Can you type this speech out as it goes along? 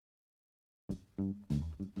Hello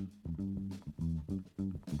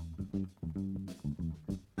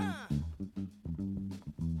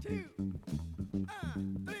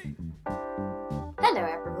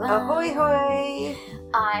everyone. Ahoy hoy!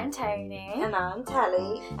 I'm Tony. And I'm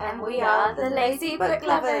Tally. And we are the Lazy Book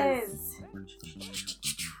Lovers.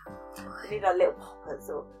 We need our little poppers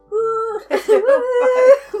or...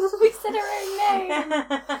 We said our own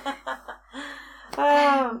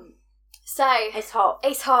name. So, it's hot.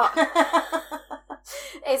 It's hot.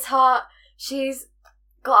 It's hot. She's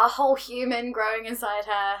got a whole human growing inside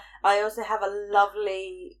her. I also have a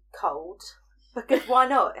lovely cold. Because why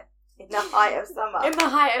not? In the height of summer. In the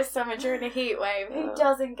height of summer during a heat wave. Who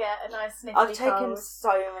doesn't get a nice sniffly I've taken cold?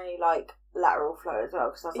 so many, lateral flow as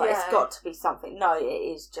well. Because I was like, Yeah. it's got to be something. No, it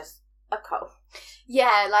is just a cold.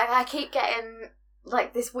 Yeah, I keep getting,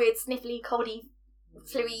 this weird sniffly, coldy,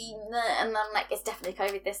 fluey, and I'm like, it's definitely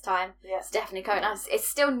COVID this time. Yeah. It's definitely COVID. And it's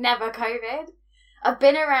still never COVID. I've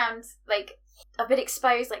been around, I've been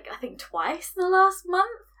exposed, I think twice in the last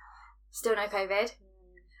month. Still no COVID.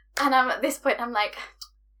 And I'm at this point, I'm like,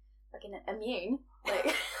 fucking immune.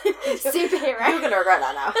 Superhero. You're going to regret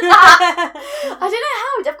that now. I don't know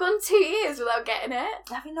how. I've gone 2 years without getting it.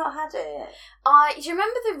 Have you not had it? Do you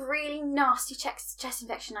remember the really nasty chest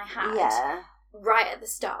infection I had? Yeah. Right at the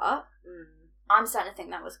start. I'm starting to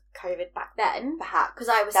think that was COVID back then. Perhaps. Because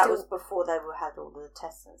I was that still... was before they had all the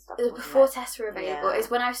tests and stuff. It was wasn't before it? tests were available. Yeah. It was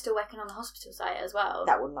when I was still working on the hospital site as well.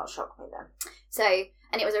 That would not shock me then. So,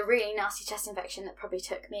 and it was a really nasty chest infection that probably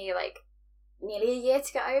took me, nearly a year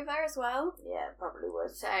to get over as well. Yeah, it probably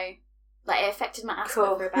was. So, it affected my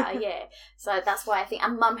asthma for about a year. So that's why I think...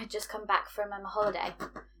 And Mum had just come back from a holiday.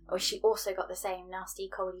 Or she also got the same nasty,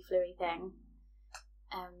 coldy, fluey thing.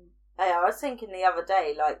 Hey, I was thinking the other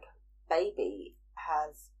day, baby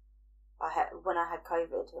has... when I had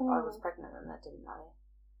COVID, I was pregnant and I didn't know.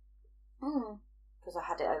 Because I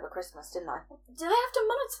had it over Christmas, didn't I? Do they have to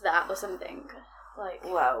monitor that or something?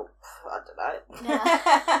 Well, I don't know.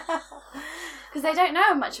 Yeah. Because they don't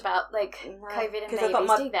know much about, COVID and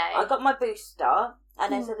babies, do they? I got my booster,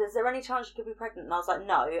 and they said, is there any chance you could be pregnant? And I was like,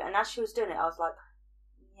 no. And as she was doing it, I was like,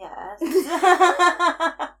 yes.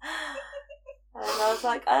 And I was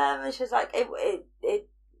like, and she was like,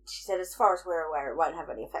 she said, as far as we're aware, it won't have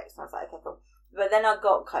any effects. And I was like, okay, cool. But then I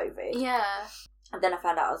got COVID. Yeah. And then I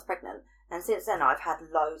found out I was pregnant. And since then, I've had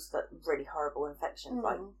loads of really horrible infections,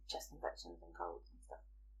 like chest infections and colds and stuff.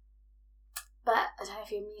 But I don't know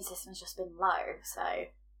if your immune system's just been low, so...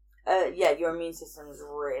 Yeah, your immune system's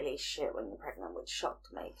really shit when you're pregnant, which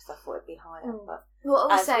shocked me, because I thought it'd be higher. But well,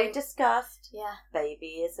 also, as we discussed, yeah,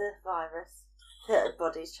 baby is a virus that the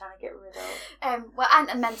body's trying to get rid of.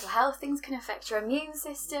 And mental health things can affect your immune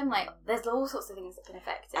system. There's all sorts of things that can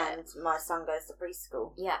affect it. And my son goes to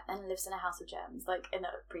preschool. Yeah, and lives in a house of germs, in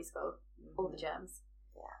a preschool. All the germs.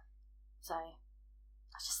 Yeah. So,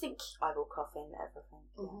 I just think... I will cough in everything.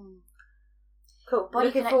 Yeah. Mm-hmm. Cool.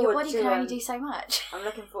 Your body can only do so much. I'm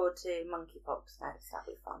looking forward to monkeypox next. That'll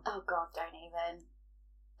be fun. Oh, God, don't even.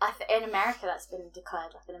 In America, that's been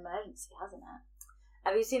declared an emergency, hasn't it?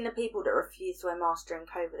 Have you seen the people that refuse to wear masks during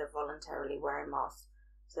COVID are voluntarily wearing masks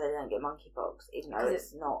so they don't get monkeypox, even though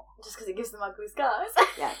it's not? Just because it gives them ugly scars.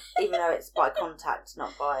 Yeah, even though it's by contact,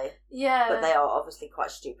 not by... Yeah. But they are obviously quite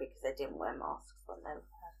stupid because they didn't wear masks when they were...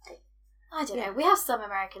 I don't know. We have some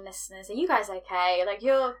American listeners. Are you guys okay?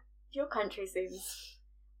 Your country seems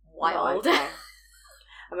wild. No,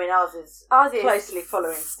 I mean, ours is closely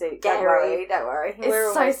following suit. Scary. Don't worry.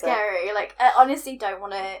 It's so scary. I honestly don't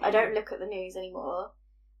want to... I don't look at the news anymore.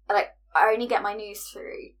 I only get my news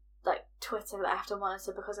through, Twitter that I have to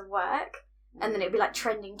monitor because of work. And then it'd be,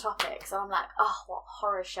 trending topics. And I'm like, oh, what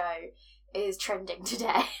horror show is trending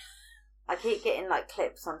today? I keep getting,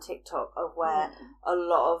 clips on TikTok of where a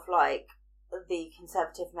lot of, the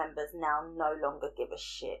Conservative members now no longer give a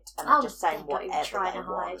shit. And they're just saying whatever they trying to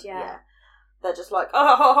want. hide, yeah. They're just like,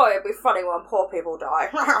 oh, it'd be funny when poor people die.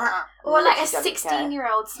 Or a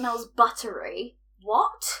 16-year-old smells buttery.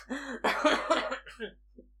 What?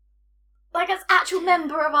 An actual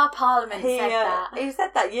member of our parliament said that. He said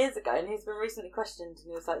that years ago, and he's been recently questioned, and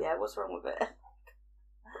he was like, yeah, what's wrong with it?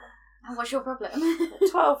 And what's your problem?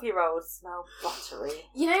 12-year-olds smell buttery.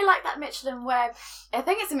 You know, that Michelin Webb, I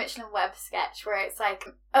think it's a Michelin Webb sketch where it's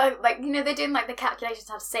they're doing the calculations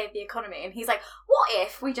how to save the economy, and he's like, what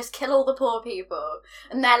if we just kill all the poor people?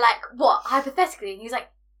 And they're like, what, hypothetically? And he's like,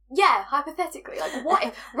 yeah, hypothetically. What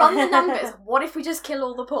if, run the numbers, what if we just kill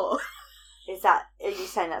all the poor? Are you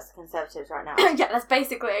saying that's the Conservatives right now? Yeah, that's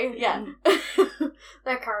basically, yeah.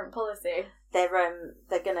 Their current policy. They're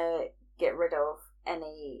going to get rid of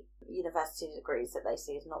any university degrees that they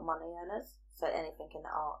see as not money earners. So anything in the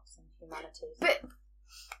arts and humanities. But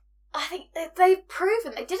I think they've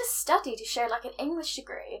proven, they did a study to show, like, an English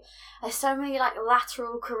degree, there's so many, like,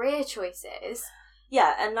 lateral career choices.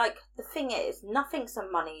 Yeah, and, like, the thing is, nothing's a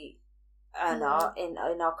money earner in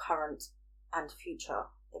our current and future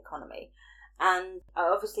economy. And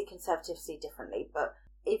obviously Conservatives see differently, but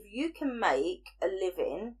if you can make a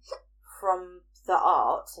living from the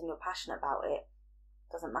arts and you're passionate about it,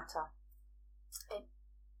 doesn't matter.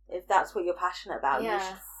 If that's what you're passionate about, you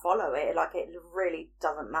should follow it. Like, it really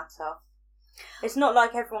doesn't matter. It's not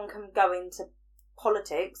like everyone can go into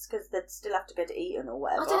politics because they'd still have to go to Eton or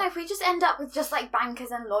whatever. I don't know, if we just end up with just, like,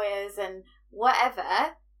 bankers and lawyers and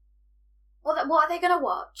whatever, what are they going to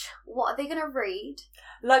watch? What are they going to read?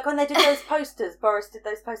 Like when they did those posters, Boris did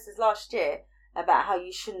those posters last year about how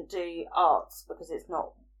you shouldn't do arts because it's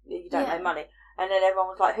not, you don't make money. And then everyone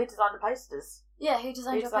was like, who designed the posters? Yeah, who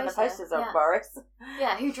designed your poster? The posters of Boris?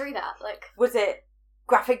 Yeah, who drew that? Like, was it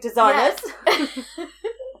graphic designers?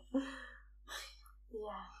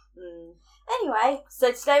 Anyway,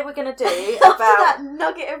 so today we're going to do about that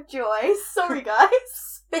nugget of joy. Sorry,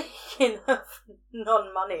 guys. Speaking of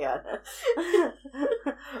non-money earners,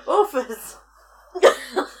 authors.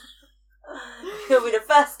 You'll be the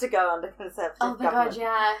first to go under Conservative government. Oh my god,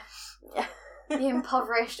 yeah. The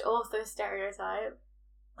impoverished author stereotype.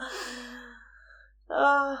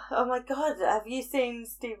 Oh my god, have you seen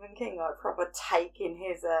Stephen King like proper taking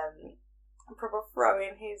his proper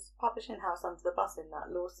throwing his publishing house under the bus in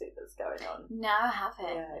that lawsuit that's going on? No, I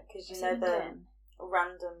haven't. Yeah, because you know the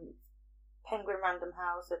Penguin Random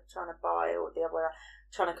House are trying to buy, or the other way,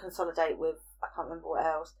 trying to consolidate with, I can't remember what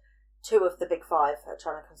else. 2 of the big 5 are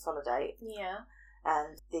trying to consolidate. Yeah.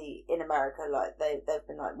 And in America, like they've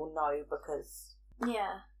been like, well, no, because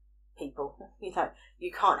people, you know,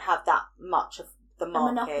 you can't have that much of the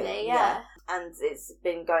market. A monopoly, yeah. And it's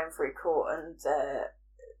been going through court, and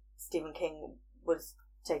Stephen King was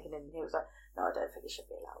taken in, and he was like, no, I don't think it should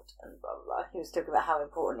be allowed, and blah blah blah. He was talking about how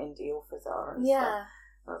important indie authors are and stuff.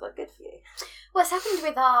 I was like, good for you. What's happened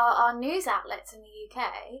with our news outlets in the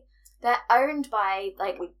UK? They're owned by,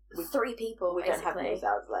 like, 3 people, We basically. don't have news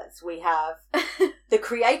outlets. We have the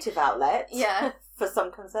creative outlet for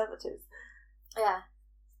some Conservatives. Yeah.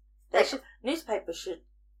 Newspapers should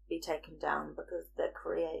be taken down because they're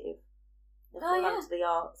creative. They're full into the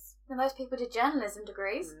arts. And most people did journalism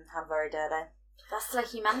degrees. How very dare they? That's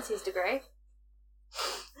like humanities degree.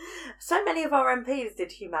 So many of our MPs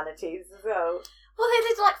did humanities as well. Well, they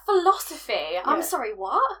did, like, philosophy. Yeah. I'm sorry,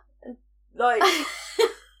 what? Like...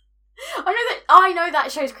 I know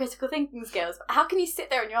that shows critical thinking skills, but how can you sit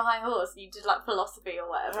there on your high horse and you did, like, philosophy or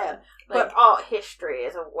whatever? Yeah. Like, but art history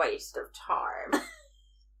is a waste of time.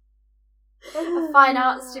 A fine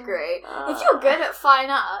arts degree. If you're good at fine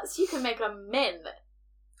arts, you can make a mint.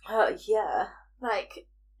 Yeah. Like,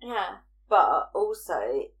 yeah. But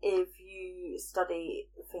also, if you study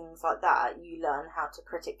things like that, you learn how to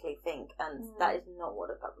critically think, and that is not what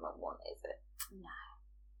a government wants, is it? No.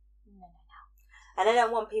 And they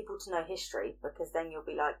don't want people to know history, because then you'll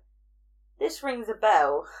be like, this rings a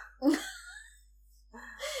bell.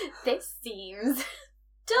 This seems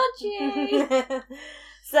dodgy.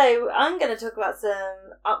 So, I'm going to talk about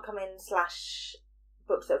some upcoming /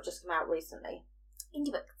 books that have just come out recently.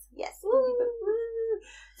 Indie books. Yes, indie books. Woo.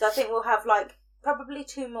 So I think we'll have, like, probably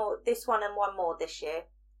 2 more, this one and 1 more this year,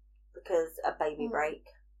 because a baby break.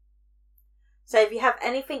 So if you have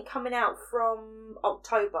anything coming out from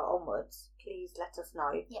October onwards, please let us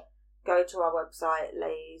know. Yeah. Go to our website,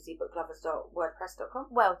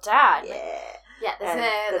 lazybooklovers.wordpress.com. Well done. Yeah. Yeah,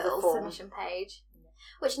 there's a little submission page,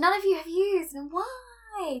 which none of you have used, and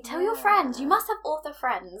why? Tell your friends. You must have author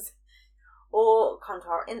friends. Or come to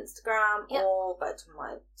our Instagram, or go to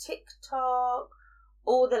my TikTok.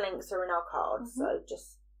 All the links are in our cards, so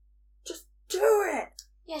just do it.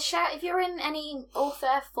 Yeah, share if you're in any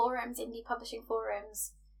author forums, indie publishing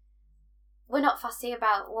forums. We're not fussy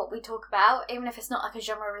about what we talk about, even if it's not like a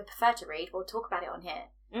genre we prefer to read. We'll talk about it on here.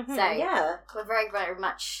 Mm-hmm, so we're very, very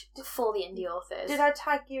much for the indie authors. Did I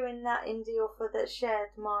tag you in that indie author that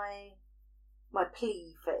shared my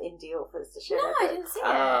plea for indie authors to share? No, I didn't see it.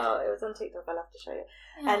 Oh, it was on TikTok. I'll have to show you.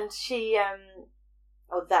 Yeah. And she,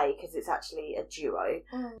 or they, because it's actually a duo,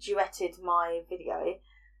 duetted my video,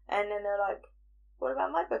 and then they're like, "What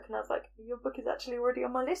about my book?" And I was like, "Your book is actually already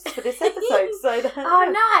on my list for this episode." So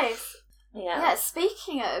nice. Yeah.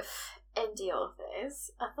 Speaking of indie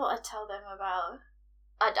authors, I thought I'd tell them about.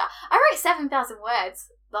 I wrote 7,000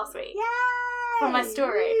 words last week. Yay! For my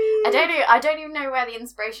story. I don't even know where the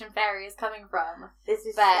inspiration fairy is coming from. This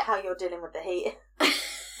is how you're dealing with the heat.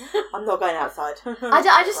 I'm not going outside.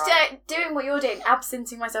 I just doing what you're doing,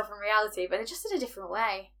 absenting myself from reality, but just in a different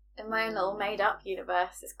way. in my own little made-up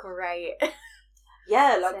universe. It's great.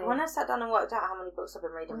 Yeah, like when I sat down and worked out how many books I've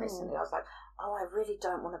been reading recently, I was like, oh, I really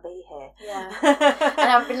don't want to be here. Yeah.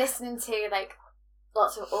 And I've been listening to like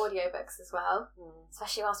lots of audiobooks as well,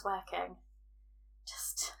 especially whilst working.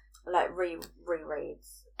 Just like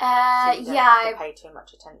rereads. So you don't yeah, have to pay too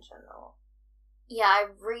much attention, or yeah,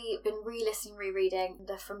 I've been re-listening, rereading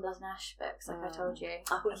the From Blood and Ash books, like I told you.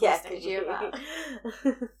 Oh yeah, because you about.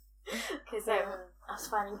 Because I was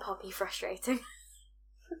finding Poppy frustrating.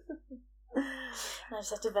 And I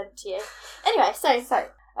just have to vent to you. Anyway, so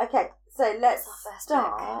let's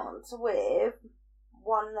start with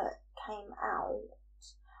one that came out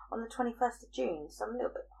on the 21st of June. So I'm a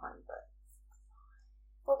little bit behind, but.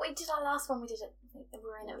 Well, we did our last one. We did it. We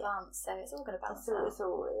were in advance, so it's all going to balance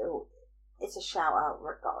out. It's a shout out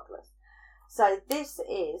regardless. So this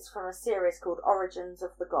is from a series called Origins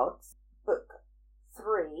of the Gods. Book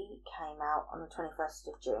 3 came out on the 21st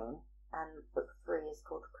of June, and book 3 is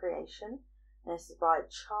called Creation. And this is by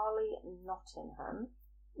Charlie Nottingham.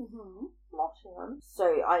 Nottingham.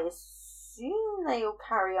 So I assume they all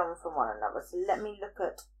carry on from one another. So let me look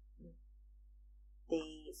at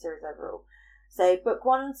the series overall. So book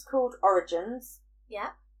 1's called Origins.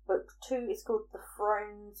 Yeah. Book 2 is called The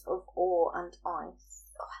Thrones of Ore and Ice.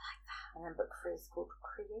 Oh, I like that. And then book 3 is called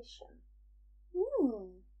Creation.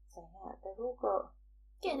 So yeah, they've all got...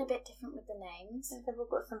 Getting a bit different with the names. They've all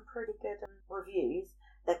got some pretty good reviews.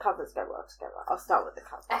 Their covers go well together. I'll start with the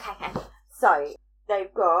cover. Okay. So,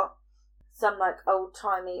 they've got some like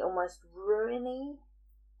old-timey, almost ruiny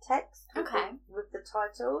text with the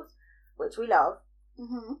titles, which we love.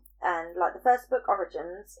 And like the first book,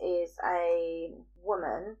 Origins, is a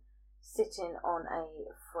woman sitting on a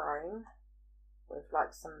throne with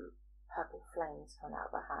like some purple flames coming out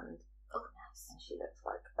of her hand. Oh, nice. And she looks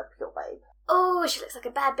like a pure babe. Oh, she looks like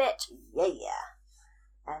a bad bitch. Yeah.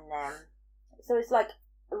 And so it's like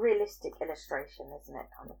a realistic illustration, isn't it,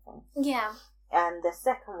 kind of thing? Yeah. And the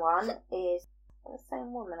second one is the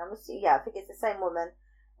same woman. I think it's the same woman,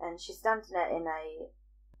 and she's standing there in a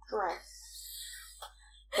dress.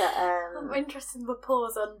 But, I'm interested in the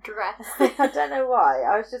pause on dress. I don't know why.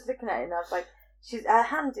 I was just looking at it and I was like, her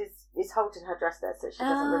hand is holding her dress there, so she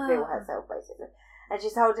doesn't reveal herself, basically. And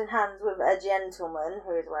she's holding hands with a gentleman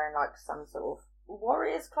who is wearing like some sort of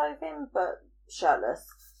warrior's clothing, but shirtless,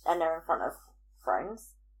 and they're in front of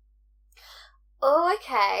thrones. Oh,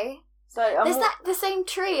 okay. So is that the same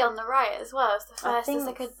tree on the right as well as the first? I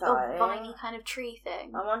think it's like so. a viney kind of tree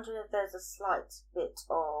thing. I'm wondering if there's a slight bit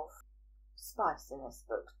of spice in this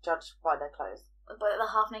book, judged by their clothes. But the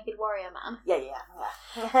half-naked warrior man. Yeah.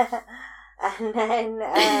 And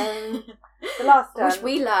then the last one, which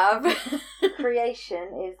we love.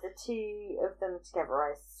 Creation, is the two of them together,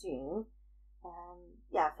 I assume.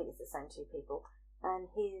 I think it's the same two people. And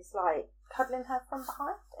he's like cuddling her from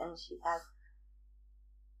behind, and she has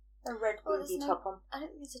a red booty top on. I don't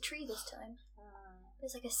think there's a tree this time.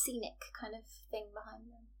 There's like a scenic kind of thing behind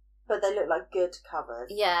them. But they look like good covers.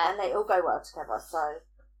 Yeah. And they all go well together, so...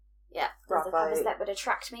 Yeah, bravo. the covers that would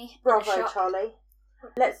attract me. Bravo, Charlie.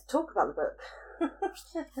 Let's talk about the book.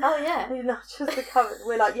 Oh, yeah. Not just the covers.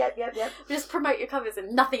 We're like, yep. Just promote your covers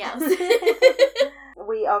and nothing else.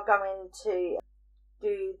 We are going to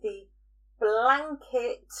do the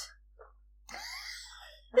blanket...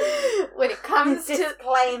 when it comes to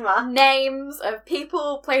disclaimer names of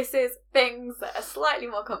people, places, things that are slightly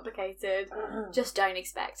more complicated, just don't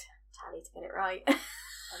expect Tally to get it right. I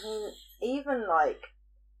mean, even like,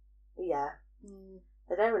 they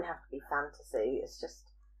don't even have to be fantasy. It's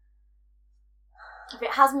just if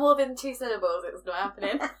it has more than 2 syllables, it's not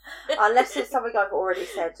happening. Unless it's something I've already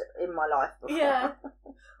said in my life before. Yeah,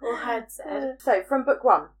 or had said. So from book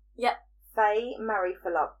 1, Fae Marry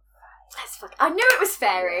for Love. I knew it was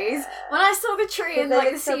fairies. Yeah. When I saw the tree and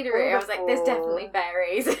like the scenery, I was like, there's definitely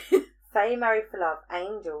fairies. Fae marry for love,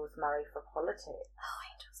 angels marry for politics. Oh,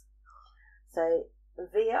 angels. So,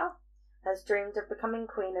 Via has dreamed of becoming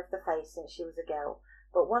queen of the Fae since she was a girl,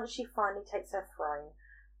 but once she finally takes her throne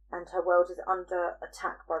and her world is under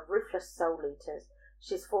attack by ruthless soul eaters,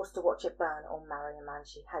 she's forced to watch it burn or marry a man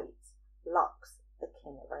she hates. Lux, the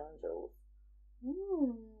king of angels.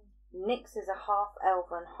 Nyx is a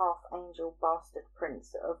half-elven, half-angel bastard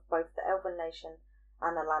prince of both the elven nation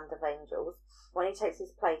and the land of angels. When he takes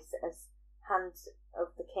his place as hand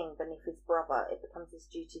of the king beneath his brother, it becomes his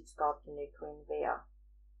duty to guard the new queen, Via.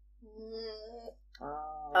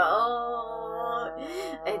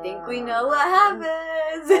 I think we know what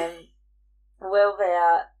happens. Will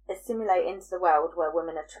Via assimilate into the world where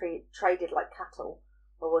women are traded like cattle,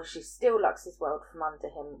 or will she steal Lux's world from under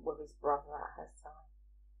him with his brother at her side?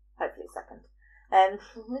 Hopefully second.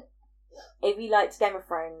 If you liked Game of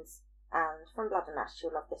Thrones and From Blood and Ash,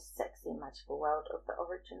 you'll love this sexy, magical world of the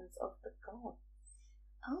origins of the gods.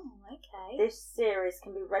 Oh, okay. This series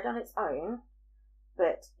can be read on its own,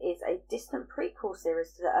 but is a distant prequel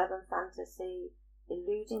series to the urban fantasy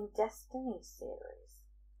Eluding Destiny series.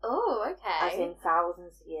 Oh, okay. As in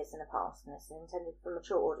thousands of years in the past, and it's intended for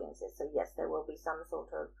mature audiences, so yes, there will be some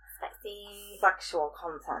sort of sexy sexual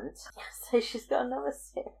content. Yes, so she's got another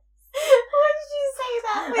series. Why did you say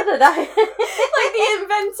that? I don't know. Like the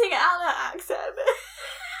inventing Anna accent.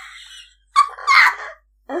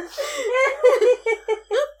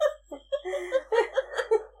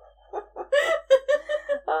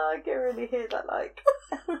 Oh, I can really hear that, like.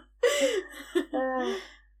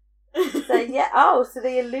 So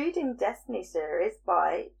the Eluding Destiny series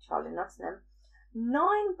by Charlie Nottingham,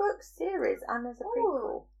 9-book series, and there's a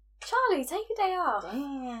prequel. Charlie, take a day off.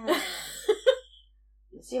 Damn.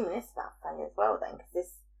 I'm assuming it's about Faye as well then,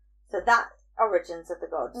 because that Origins of the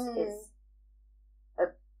Gods is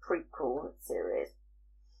a prequel series.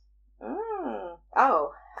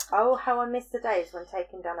 Oh, how I miss the days when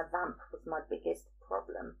taking down a vamp was my biggest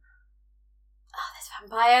problem. Oh, there's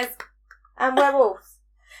vampires. And werewolves.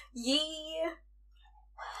 Yeah.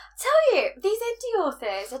 Tell you, these indie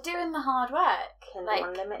authors are doing the hard work. Kindle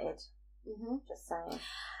Unlimited. Mm-hmm. Just saying.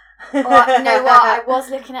 Or, you know what? I was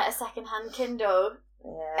looking at a second-hand Kindle.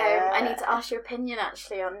 Yeah. I need to ask your opinion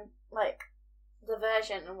actually on like the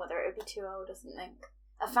version and whether it would be too old or something.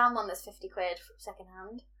 I found one that's £50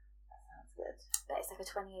 second-hand. That sounds good. But it's like a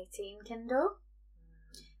 2018 Kindle.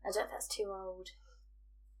 I don't know if that's too old.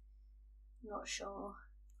 Not sure.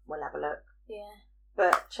 We'll have a look. Yeah.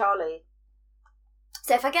 But Charlie.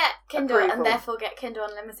 So if I get Kindle approval. and therefore get Kindle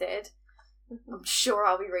Unlimited, I'm sure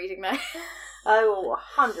I'll be reading those. Oh,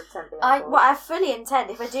 100% be on board. I fully intend,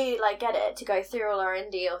 if I do like get it, to go through all our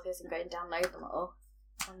indie authors and go and download them all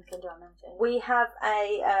on Kindle Unlimited. We have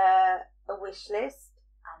a wish list,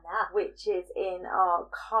 which is in our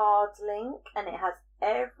card link, and it has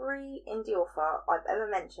every indie author I've ever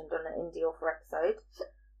mentioned on an indie author episode.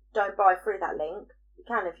 Don't buy through that link. You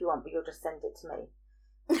can if you want, but you'll just send it to me.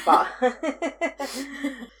 But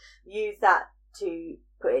use that to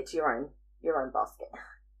put it to your own basket.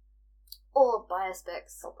 Or buy us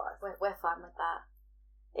books. We're fine with that.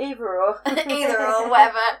 Either or. Either or,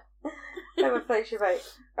 whatever. Whatever floats your boat.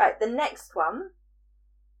 Right, the next one,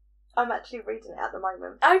 I'm actually reading it at the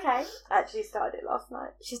moment. Okay. I actually started it last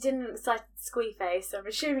night. She's doing an excited squee face, so I'm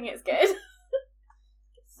assuming it's good.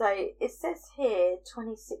 So, it says here,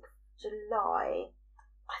 26th July.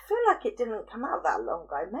 I feel like it didn't come out that long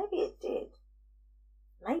ago. Maybe it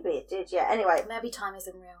did, yeah. Anyway. Maybe time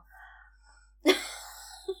isn't real.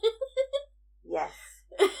 Yes.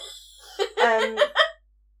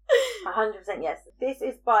 100% yes. This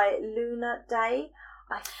is by Luna Day.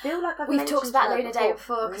 I feel like we've talked about Luna Day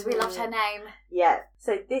before because we loved her name. Yeah.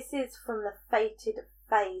 So this is from the Fated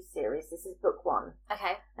Fae series. This is book 1.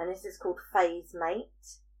 Okay. And this is called Fae's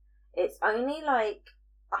Mate. It's only like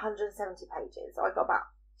 170 pages. I got about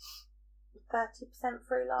 30%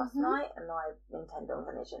 through last night, and I intend on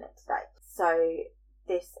finishing it today. So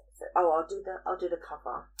this, I'll do the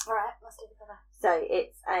cover. All right, let's do the cover. So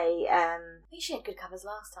it's a I think she had good covers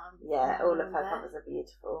last time. Yeah, all of her covers are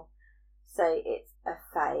beautiful. So it's a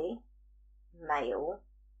Fae male,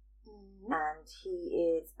 and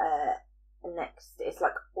he is it's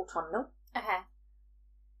like autumnal. Okay.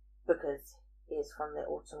 Because he is from the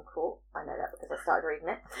Autumn Court. I know that because I started reading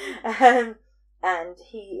it. And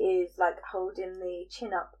he is like holding the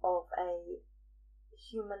chin up of a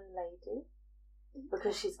human lady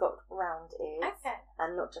because she's got round ears. Okay.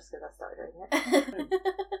 And not just because I started reading it.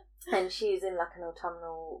 And she's in like an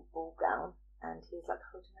autumnal ball gown, and he's like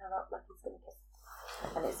holding her up like he's going to kiss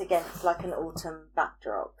her. And it's against like an autumn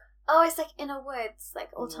backdrop. Oh, it's like in a woods,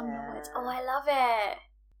 like autumnal woods. Oh, I love it.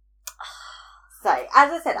 So,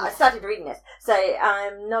 as I said, I started reading this. So,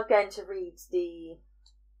 I'm not going to read the...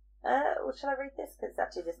 well, shall I read this? Because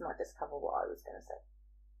actually this might just cover what I was going to say.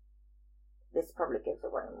 This probably gives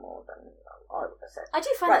away more than I would have said. I do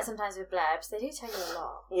find that sometimes with blurbs. They do tell you a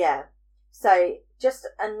lot. Yeah. So, just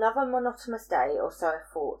another monotonous day, or so I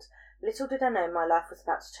thought. Little did I know my life was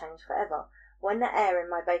about to change forever. When the air in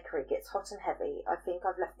my bakery gets hot and heavy, I think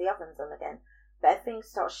I've left the ovens on again. But everything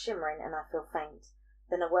starts shimmering and I feel faint.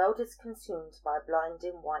 Then the world is consumed by a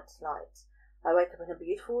blinding white light. I wake up in a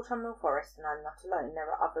beautiful autumnal forest and I'm not alone.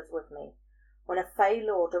 There are others with me. When a Fae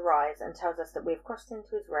Lord arrives and tells us that we have crossed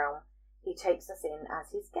into his realm, he takes us in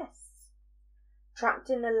as his guests. Trapped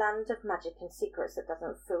in a land of magic and secrets that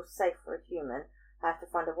doesn't feel safe for a human, I have to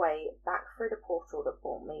find a way back through the portal that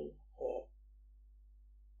brought me here.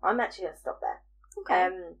 I'm actually going to stop there. Okay.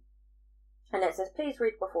 And it says, please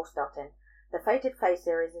read before starting. The Fated Fae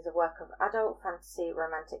series is a work of adult fantasy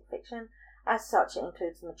romantic fiction. As such, it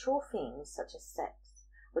includes mature themes such as sex,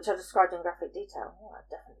 which are described in graphic detail. Oh, I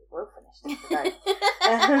definitely will finish this today.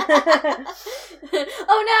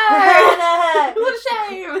 Oh no! What a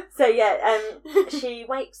shame! So yeah, she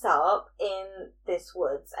wakes up in this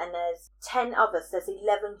woods, and there's 10 others. There's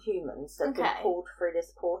 11 humans that have been pulled through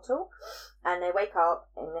this portal, and they wake up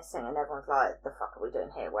in this thing, and everyone's like, "The fuck are we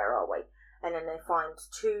doing here? Where are we?" And then they find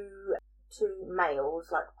two males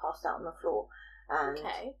like passed out on the floor, and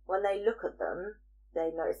when they look at them,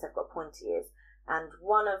 they notice they've got pointy ears. And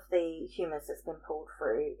one of the humans that's been pulled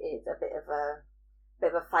through is a bit of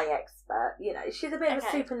a Fae expert. You know, she's a bit of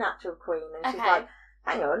a supernatural queen, and she's like,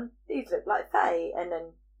 "Hang on, these look like Fae." And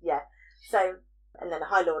then and then the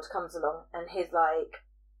High Lord comes along, and he's like,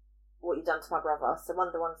 "What you done to my brother?" So one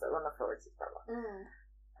of the ones that are on the floor is his brother.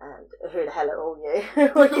 And who the hell are all you?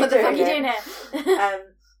 What the fuck are you doing here?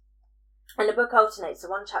 And the book alternates, so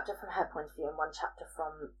one chapter from her point of view and one chapter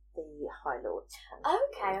from the High Lord's point of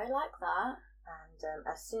view. Okay, I like that. And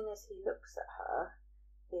as soon as he looks at her,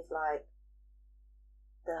 he's like,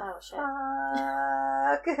 shit.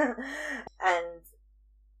 Fuck?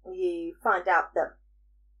 And you find out that,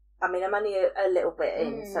 I mean, I'm only a little bit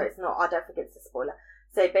in, so it's not, I don't think it's a spoiler.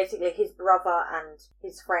 So basically his brother and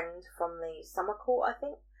his friend from the summer court, I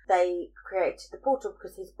think, they created the portal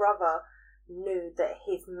because his brother knew that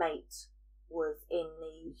his mate was in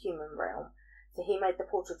the human realm. So he made the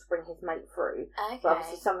portal to bring his mate through. Okay. But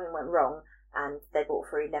obviously something went wrong, and they brought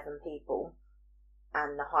through 11 people,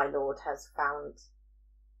 and the High Lord has found...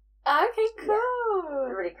 Okay, cool. Yeah,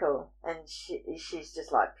 really cool. And she's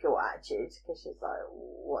just like pure attitude, because she's like,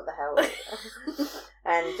 what the hell?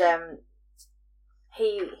 And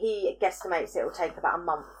he guesstimates it will take about a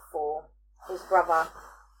month for his brother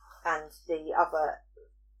and the other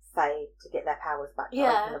Fae to get their powers back to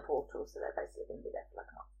open the portal, so they're basically going to be there for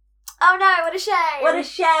like a month. Oh no, what a shame! What a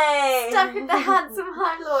shame! Stuck with the handsome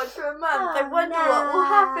High Lord for a month. I wonder what will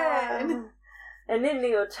happen. And in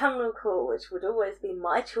the autumnal court, which would always be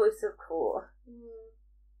my choice of court,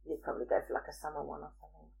 you'd probably go for like a summer one or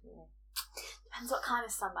something. Yeah. Depends what kind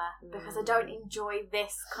of summer, because I don't enjoy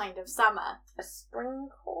this kind of summer. A spring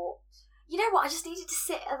court? You know what? I just needed to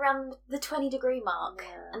sit around the 20-degree mark,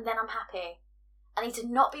 and then I'm happy. I need to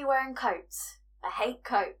not be wearing coats. I hate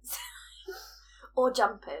coats. Or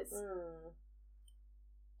jumpers.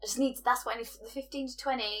 I just need to, that's what I need, the 15 to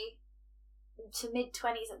 20 to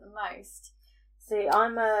mid-20s at the most. See,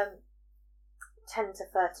 I'm a 10 to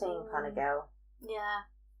 13 kind of girl. Yeah.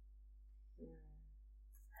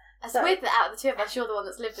 It's weird that out of the two of us, you're the one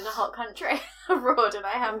that's lived in a hot country abroad, and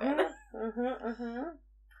I haven't.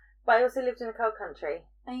 But I also lived in a cold country.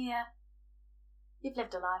 Oh, yeah. You've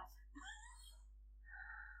lived a life.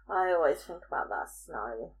 I always think about that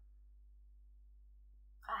snow.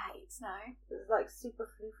 I hate snow. It's like super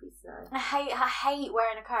floofy snow. I hate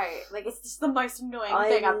wearing a coat. Like, it's just the most annoying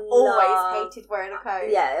thing. I've always hated wearing a coat.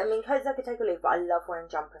 Yeah, I mean, coats I could take or leave, but I love wearing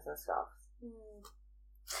jumpers and scarves.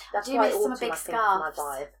 That's I do why miss some autumn, big I think, scarves. is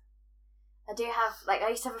my vibe. I do have, like, I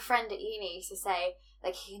used to have a friend at uni who used to say,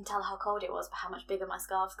 like, he can tell how cold it was by how much bigger my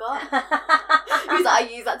scarves got. He's like, I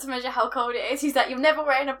use that to measure how cold it is. He's like, you're never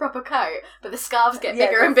wearing a proper coat, but the scarves get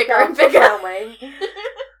bigger and bigger and bigger.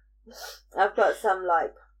 I've got some,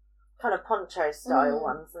 like, kind of poncho style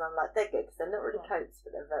ones, and I'm like, they're good because they're not really coats,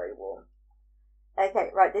 but they're very warm. Okay,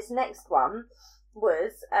 right, this next one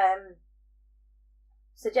was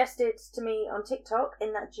suggested to me on TikTok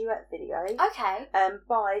in that duet video. Okay.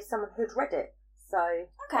 By someone who'd read it. So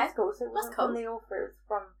that's cool. So it wasn't from the author, it was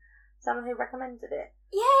from someone who recommended it.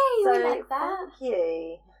 Yay, we like that. Thank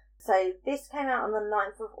you. So this came out on the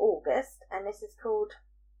 9th of August, and this is called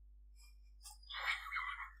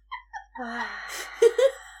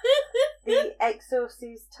The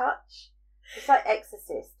Exorcist's Touch. It's like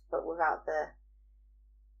Exorcist, but without the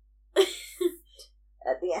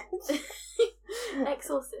at the end.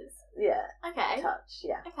 Exorcist. Yeah. Okay. Touch,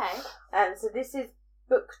 yeah. Okay. So this is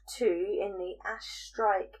book 2 in the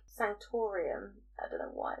Ashstrike Sanctorium. I don't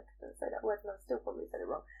know why I couldn't say that word, and I still probably said it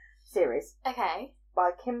wrong. Series. Okay.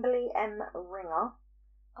 By Kimberly M. Ringer.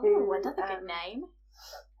 Oh, another good name.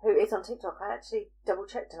 Who is on TikTok. I actually double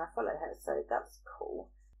checked and I follow her, so that's cool.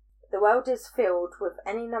 The world is filled with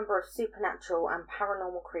any number of supernatural and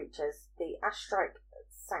paranormal creatures. The Ashstrike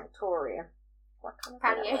Sanctorium.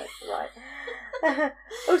 Proud of you. Right.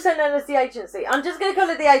 Also known as the Agency. I'm just going to call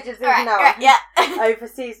it the Agency now. Right, yeah.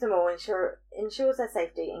 Oversees them all, ensures their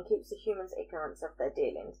safety, and keeps the humans ignorant of their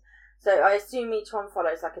dealings. So I assume each one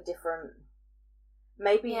follows like a different.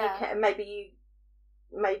 Maybe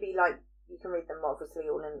like you can read them obviously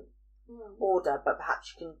all in order, but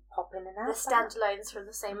perhaps you can pop in and out. The standalones from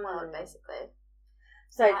the same world, basically.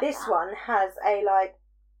 So this one has a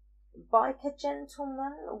biker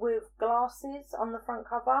gentleman with glasses on the front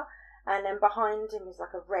cover, and then behind him is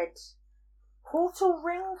like a red portal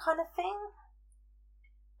ring kind of thing.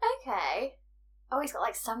 Okay. Oh, he's got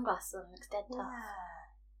like sunglasses on. Looks dead tough.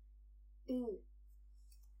 Yeah. Ooh.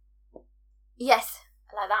 Yes,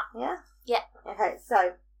 I like that. Yeah. Yeah. Okay, so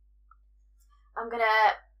I'm gonna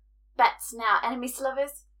bets now. Enemies to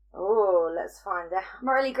lovers. Oh, let's find out.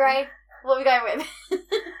 Morally grey. What are we going with?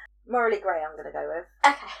 Morally grey. I'm gonna go with.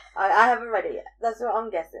 Okay. I haven't read it yet. That's what I'm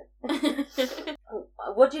guessing.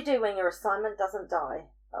 What do you do when your assignment doesn't die?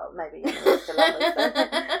 Oh, maybe enemies to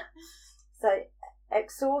lovers. So,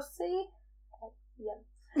 Exorcy.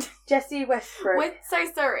 Yeah. Jessie Westbrook. We're so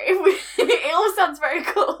sorry. It all sounds very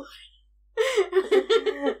cool.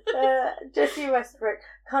 Jessie Westbrook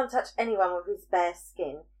can't touch anyone with his bare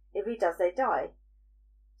skin. If he does, they die.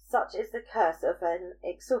 Such is the curse of an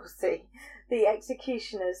exorcy. The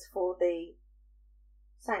executioners for the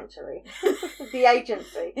sanctuary. The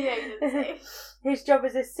agency. The agency. Whose job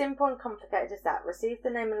is as simple and complicated as that. Receive the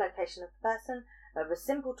name and location of the person. With a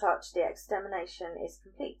simple touch, the extermination is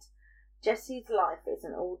complete. Jesse's life is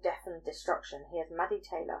an all-death and destruction. He has Maddie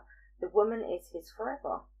Taylor. The woman is his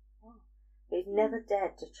forever. But he's never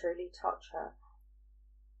dared to truly touch her.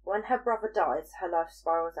 When her brother dies, her life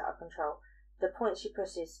spirals out of control. To the point she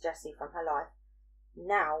pushes Jesse from her life.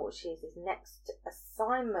 Now she is his next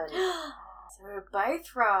assignment. So we're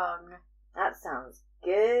both wrong. That sounds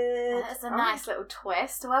good. That's a nice little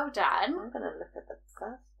twist. Well done. I'm going to look at the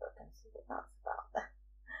first book and see what that's about.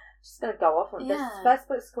 Just going to go off on Yeah. this. First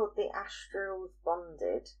book's called The Astrals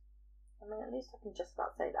Bonded. I mean, at least I can just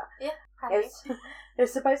about say that. Yeah. It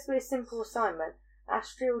was supposed to be a simple assignment.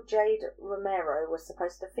 Astral Jade Romero was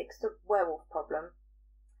supposed to fix the werewolf problem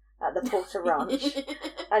at the Porter Ranch.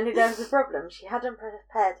 And there was a problem she hadn't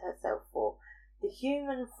prepared herself for. The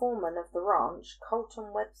human foreman of the ranch,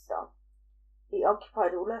 Colton Webster, he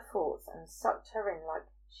occupied all her thoughts and sucked her in like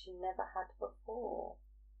she never had before.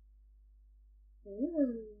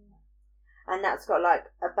 And that's got like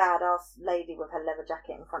a badass lady with her leather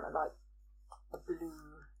jacket in front of like a blue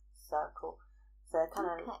circle. So they're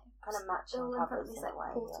kind of matching covers in a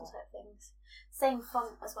way. Portal type things. Same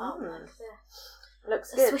font as well. Like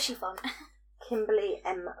looks the good. swishy font. Kimberly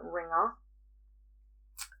M. Ringer.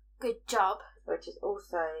 Good job. Which is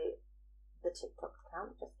also the TikTok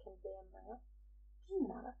account, just Kimberly M. Ringer. Doesn't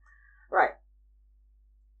matter. Right.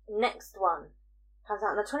 Next one comes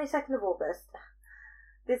out on the 22nd of August.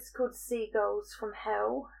 This is called Seagulls from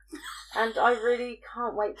Hell. And I really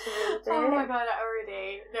can't wait to read it. Oh my god, I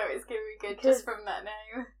already know it's going to be good just from that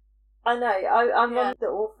name. I know, I'm on the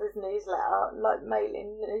author's newsletter, like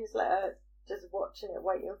mailing newsletter, just watching it,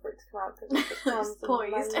 waiting for it to come out because it sounds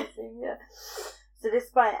poised. amazing. Yeah. So this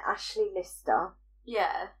is by Ashley Lister.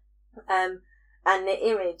 Yeah. And the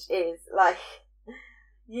image is like,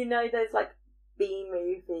 you know, those like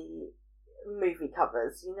movie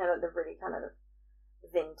covers, you know, like the really kind of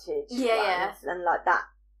vintage ones, and like that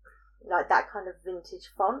kind of vintage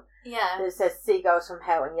font. Yeah. It says Seagulls from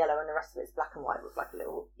Hell in yellow, and the rest of it's black and white with like a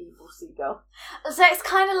little evil seagull. So it's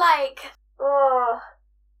kind of like,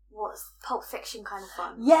 what's Pulp Fiction kind of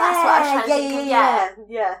font? Yeah, that's what I was trying to think of.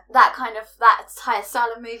 Yeah. That kind of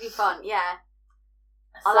style of movie font. Yeah.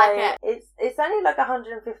 I like it. It's only like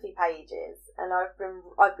 150 pages, and I've been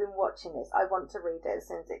watching this. I want to read it as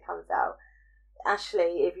soon as it comes out.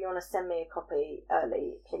 Ashley, if you want to send me a copy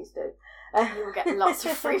early, please do. You will get lots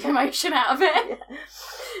of free promotion out of it.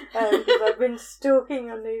 Because I've been stalking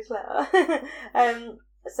your newsletter.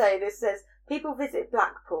 So this says, people visit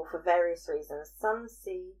Blackpool for various reasons. Sun,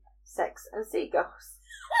 sea, sex and seagulls.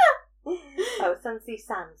 Sun, sea,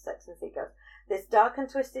 sand, sex and seagulls. This dark and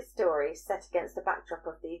twisted story, set against the backdrop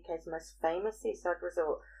of the UK's most famous seaside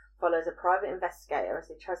resort, follows a private investigator as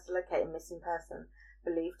he tries to locate a missing person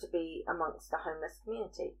believed to be amongst the homeless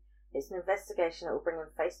community. It's an investigation that will bring him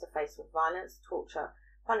face to face with violence, torture,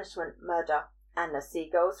 punishment, murder, and the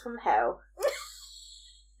seagulls from hell.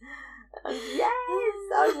 Yes,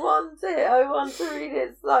 I want it. I want to read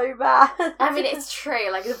it so bad. I mean, it's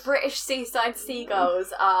true. Like, the British seaside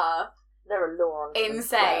seagulls are... They're a law on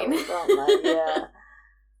insane. Spells, aren't they?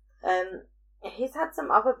 Yeah. He's had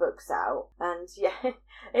some other books out, and yeah,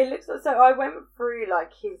 it looks like, so I went through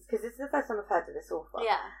like his, because this is the first time I've heard of this author.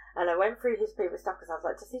 Yeah. And I went through his previous stuff because I was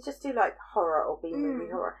like, does he just do like horror or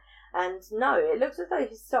B-movie horror? And no, it looks as though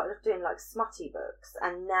he started doing like smutty books,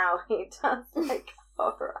 and now he does like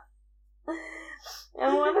horror.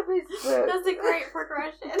 And one of his books... That's a great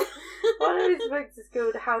progression. One of his books is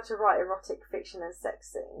called How to Write Erotic Fiction and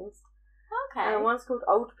Sex Scenes. Okay. And one's called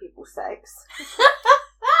Old People Sex.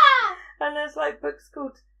 And there's like books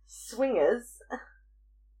called Swingers.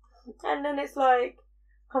 And then it's like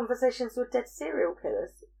Conversations with Dead Serial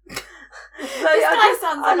Killers. So this guy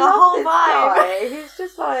sounds like a whole vibe.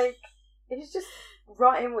 He's just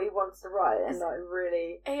writing what he wants to write and like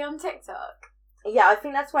really... Are you on TikTok? Yeah, I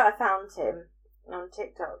think that's where I found him. On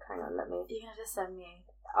TikTok. Hang on, let me... You're going to just send me...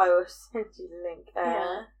 I will send you the link.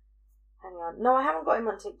 Yeah. Hang on. No, I haven't got him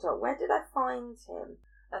on TikTok. Where did I find him?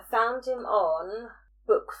 I found him on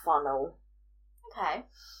BookFunnel. Okay.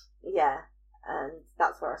 Yeah. And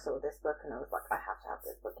that's where I saw this book and I was like, I have to have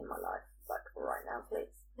this book in my life. Like, right now,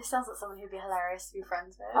 please. This sounds like someone who'd be hilarious to be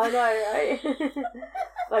friends with. I know, right?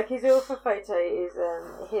 Like, his author photo is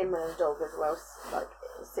him and a dog as well, like,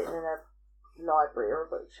 sitting in a library or a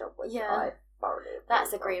bookshop, which I thoroughly approve.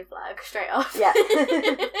 That's a green flag, straight off. Yeah.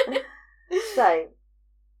 So,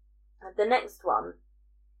 the next one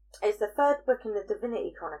is the third book in the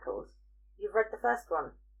Divinity Chronicles. You've read the first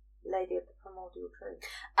one, Lady of the Primordial Tree.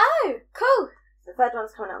 Oh, cool. The third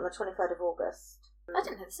one's coming out on the 23rd of August. I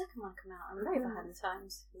didn't know the second one come out. I'm very behind the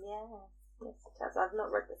times. Yeah, yes it has. I've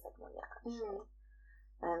not read the second one yet, actually.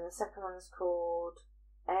 And the second one's called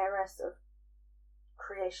Heiress of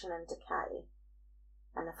Creation and Decay.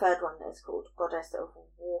 And the third one is called Goddess of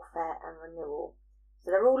Warfare and Renewal.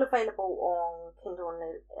 So they're all available on Kindle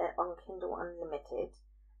Unlimited.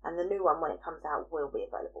 And the new one, when it comes out, will be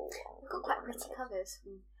available on They've got quite pretty covers.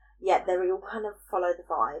 Yeah, they all kind of follow the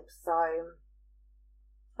vibe. So,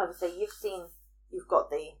 obviously, you've got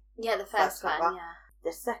the... Yeah, the first one, cover. yeah.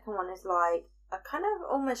 The second one is like a kind of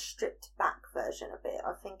almost stripped back version of it.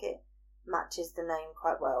 I think it matches the name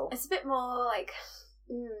quite well. It's a bit more like...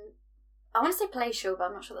 I want to say palatial, but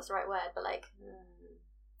I'm not sure that's the right word, but like...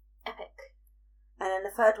 epic. And then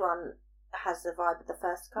the third one has the vibe of the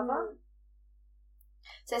first cover.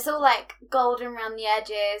 So it's all like golden around the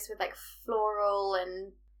edges with like floral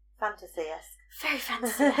and... Fantasy-esque. Very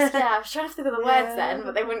fantasy-esque, yeah. I was trying to think of the words then,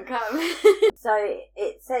 but they wouldn't come. So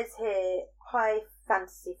it says here, high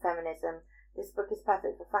fantasy feminism. This book is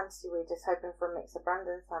perfect for fantasy readers hoping for a mix of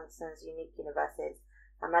Brandon Sanderson's unique universes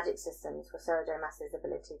and magic systems for Sarah J. Maas's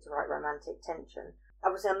ability to write romantic tension.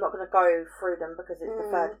 Obviously, I'm not going to go through them because it's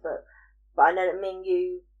the third book, but I know that me and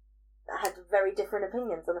you had very different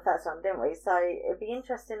opinions on the first one, didn't we? So it'd be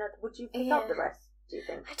interesting. Would you pick up the rest, do you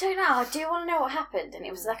think? I don't know. I do want to know what happened, and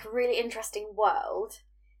it was like a really interesting world,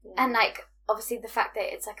 and like obviously the fact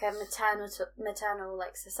that it's like a maternal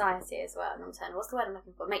like society as well. Not maternal. What's the word I'm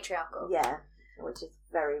looking for? Matriarchal. Yeah, which is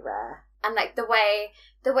very rare. And like the way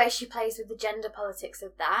she plays with the gender politics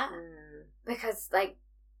of that, because like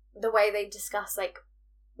the way they discuss like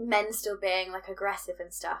men still being like aggressive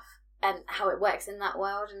and stuff, and how it works in that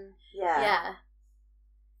world, and yeah.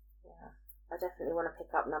 I definitely want to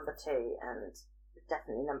pick up number 2 and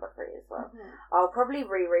definitely number 3 as well. I'll probably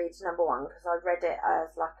reread number 1 because I read it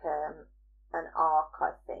as like an arc,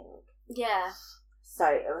 I think. Yeah. So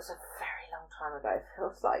it was a very long time ago. It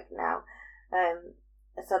feels like now.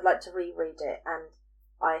 So I'd like to reread it, and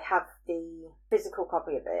I have the physical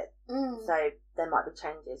copy of it. So there might be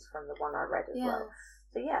changes from the one I read as well.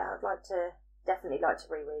 So yeah, I'd definitely like to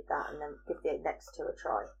reread that and then give the next 2 a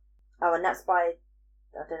try. Oh, and that's by,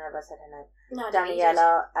 I don't know if I said her name. No,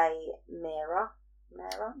 Daniela A. Mera.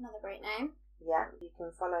 Another great name. Yeah, you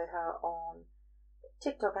can follow her on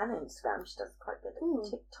TikTok and Instagram. She does quite good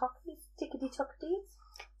TikTokies.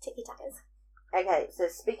 Tiki-takas. Okay, so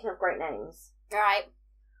speaking of great names. Right.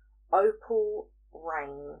 Opal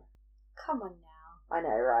Rain. Come on now. I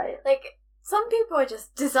know, right? Like, some people are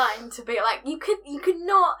just designed to be like, you could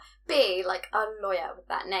not be like a lawyer with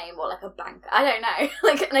that name or like a banker. I don't know,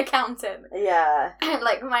 like an accountant. Yeah.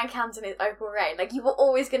 Like my accountant is Opal Rain. Like you were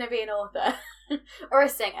always going to be an author or a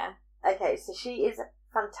singer. Okay, so she is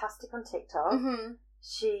fantastic on TikTok.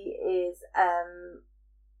 She is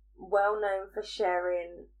well known for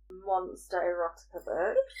sharing monster erotica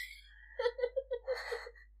books.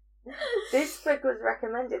 This book was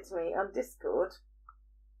recommended to me on Discord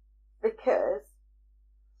because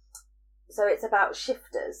it's about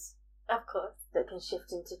shifters. Of course. That can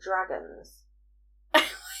shift into dragons. Oh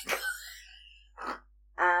my god.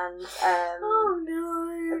 And oh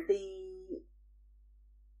no. The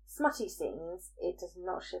smutty scenes, it does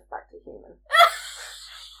not shift back to human.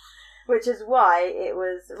 Which is why it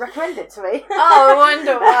was recommended to me. Oh, I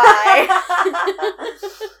wonder why.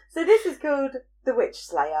 So this is called The Witch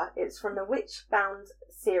Slayer. It's from the Witchbound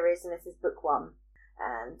series, and this is book 1.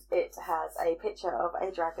 And it has a picture of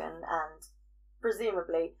a dragon and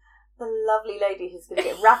presumably the lovely lady who's going to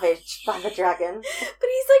get ravaged by the dragon. But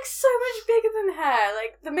he's like so much bigger than her.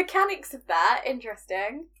 Like the mechanics of that,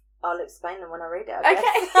 interesting. I'll explain them when I read it, I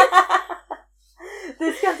guess.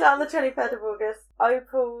 This comes out on the 23rd of August.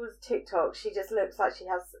 Opal's TikTok, she just looks like she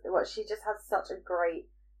just has such a great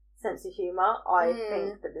sense of humour. I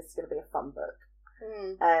think that this is going to be a fun book.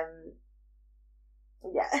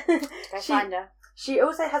 Yeah. Go find her. She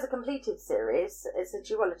also has a completed series. It's a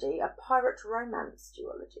duology, a pirate romance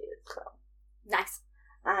duology as well. Nice.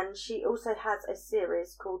 And she also has a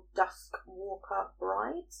series called Duskwalker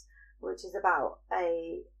Brides, which is about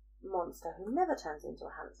a monster who never turns into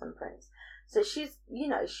a handsome prince. So she's, she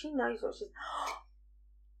knows what she's...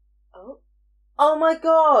 Oh my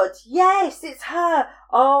god! Yes, it's her!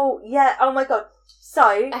 Oh, yeah, oh my god.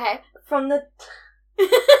 So, from the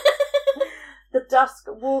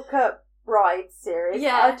Duskwalker Brides series,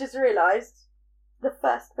 I just realised the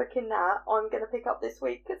first book in that I'm going to pick up this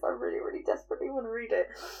week because I really, really desperately want to read it.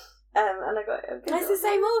 And I got it. It's the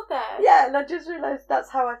same author. Yeah, and I just realised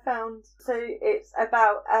that's how I found. So it's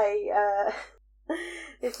about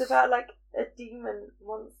it's about like a demon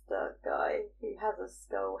monster guy who has a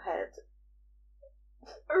skull head.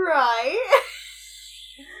 Right.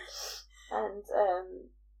 And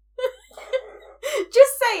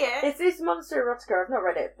just say it. It's this monster erotica. I've not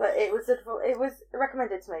read it, but it was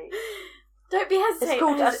recommended to me. Don't be hesitating. It's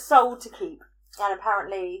called A Soul to Keep, and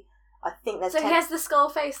apparently I think there's... So he has the skull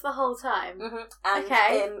face the whole time? Mm-hmm.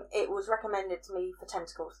 And it was recommended to me for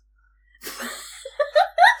tentacles.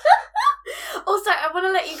 Also, I want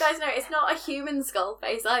to let you guys know it's not a human skull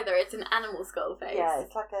face either, it's an animal skull face. Yeah,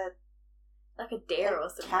 it's like a deer or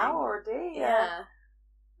something. Cow or a deer, yeah.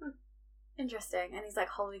 Interesting. And he's like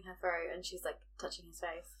holding her throat and she's like touching his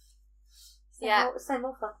face. Same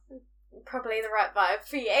author. Probably the right vibe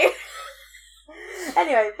for you.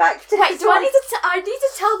 Anyway, back to... Wait, I need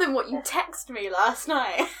to tell them what you texted me last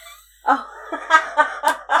night. Oh.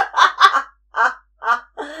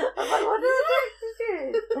 I'm like, what did I text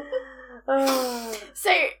you? Oh.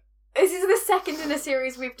 So, this is the second in a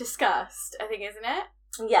series we've discussed, I think, isn't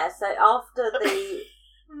it? Yeah, so after the...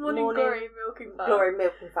 Morning Glory Milking Farm. Glory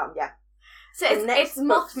Milking Farm, yeah. So it's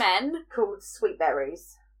Mothmen. Called Sweet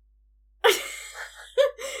Berries.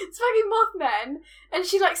 It's fucking Mothmen. And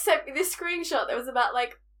she like sent me this screenshot that was about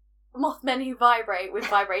like Mothmen who vibrate with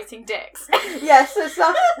vibrating dicks. Yeah, so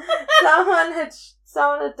someone had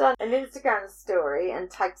done an Instagram story and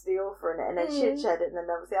tagged the author in it, and then she had shared it, and then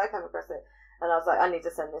obviously I came across it, and I was like, I need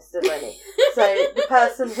to send this to Lenny. So the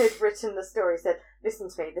person who'd written the story said, listen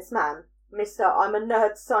to me, this man, Mr. I'm a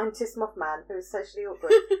nerd scientist Mothman who is socially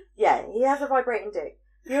awkward. Yeah, he has a vibrating dick.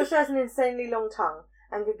 He also has an insanely long tongue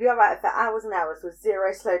and could go at it for hours and hours with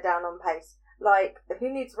zero slow down on pace. Like, who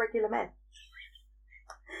needs regular men?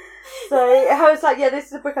 So I was like, yeah, this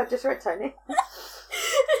is a book I've just read, Tony.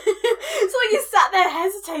 So like you sat there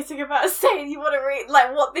hesitating about saying you want to read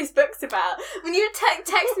like what this book's about when you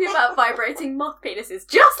text me about vibrating moth penises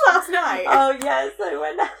just last night. Oh yeah, so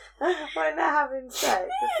when they're having sex,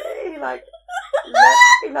 he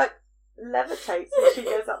levitates when she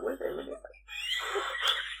goes up with him, and he's like...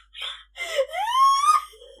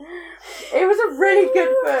 It was a really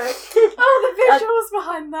good book. Oh, the visuals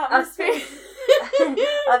behind that must be...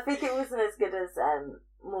 I think it wasn't as good as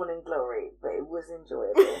Morning Glory, but it was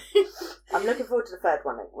enjoyable. I'm looking forward to the third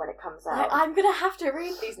one when it comes out. I'm going to have to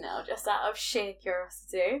read these now, just out of sheer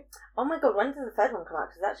curiosity. Oh my god, when does the third one come out?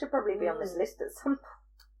 Because that should probably be on this list at some point.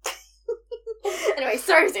 Anyway,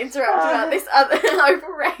 sorry to interrupt about this other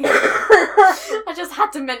overrated. I just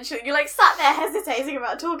had to mention it. You like sat there hesitating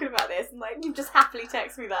about talking about this, and like you just happily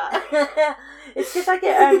text me that. It's because I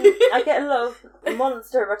get a lot of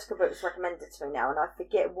monster erotica books recommended to me now, and I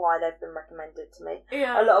forget why they've been recommended to me.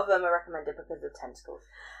 Yeah. A lot of them are recommended because of tentacles.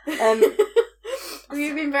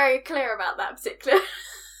 You've been very clear about that particular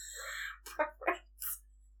preference.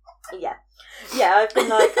 Yeah. Yeah, I've been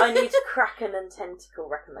like, I need Kraken and tentacle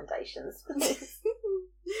recommendations for this.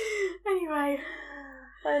 Anyway.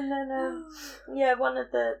 And then, yeah, one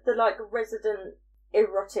of the like resident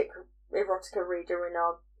erotica reader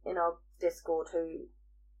in our Discord who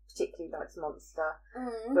particularly likes monster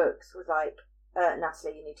books was like,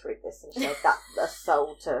 Natalie, you need to read this, and she said that a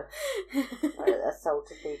soul to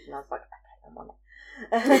feed, and I was like, okay, I'm on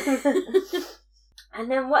it. And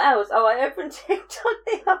then what else? Oh, I opened TikTok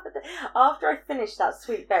the other day. After I finished that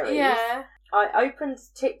Sweet Berries, yeah. I opened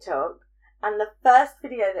TikTok, and the first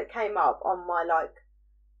video that came up on my, like,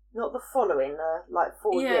 not the following, like,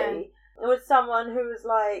 for you, it was someone who was,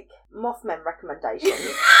 like, Mothman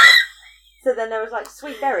recommendations. So then there was, like,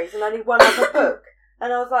 Sweet Berries and only one other book.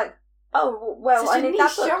 And I was like, oh, well, I need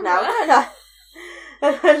that book now, don't I?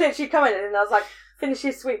 And I literally commented and I was like,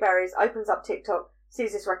 finishes Sweet Berries, opens up TikTok,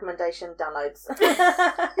 sees this recommendation, downloads.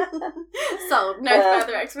 Sold. No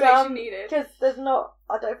further explanation needed. Because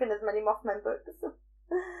I don't think there's many Mothman books.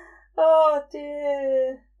 Oh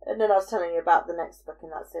dear. And then I was telling you about the next book in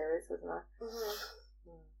that series, wasn't I?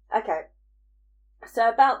 Mm-hmm. Okay. So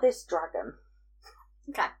about this dragon.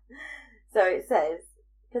 Okay. So it says,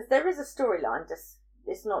 because there is a storyline,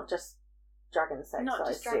 it's not just dragon sex. Not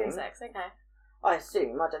just dragon sex, okay. I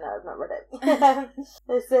assume, I don't know, I've not read it.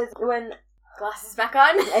 It says, when... Glasses back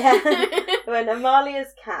on. When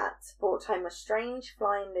Amalia's cat brought home a strange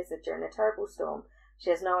flying lizard during a terrible storm, she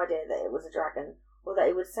has no idea that it was a dragon, or that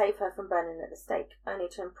it would save her from burning at the stake, only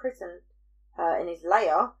to imprison her in his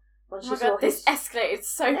lair when she saw this escalated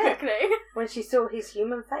so quickly. When she saw his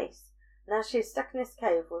human face. Now she is stuck in this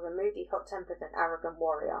cave with a moody, hot-tempered and arrogant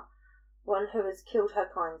warrior, one who has killed her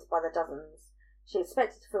kind by the dozens. She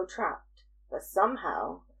expected to feel trapped, but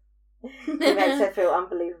somehow he makes her feel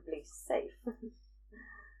unbelievably safe.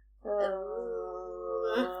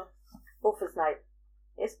 Author's note.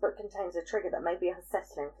 This book contains a trigger that may be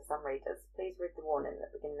unsettling for some readers. Please read the warning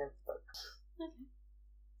at the beginning of the book. Okay.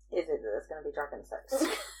 Is it that there's going to be dragon sex?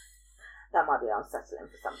 That might be unsettling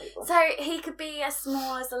for some people. So he could be as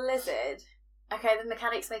small as a lizard. Okay, the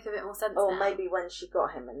mechanics make a bit more sense Or now. maybe when she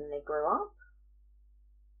got him and then they grew up?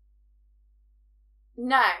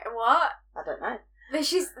 No, what? I don't know. But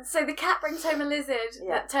so the cat brings home a lizard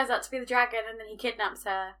that turns out to be the dragon, and then he kidnaps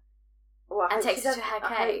her and takes her to her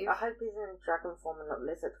cave. I hope he's in dragon form and not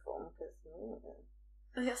lizard form,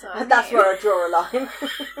 because that's where I draw a line.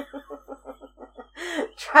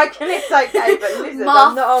 Dragon is okay, but lizard, Moths,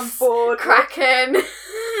 I'm not on board. Kraken.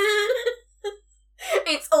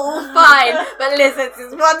 It's all fine, but lizards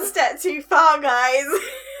is one step too far, guys.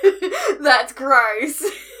 That's gross.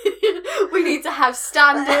 We need to have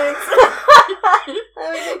standards.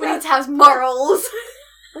 We need to have morals.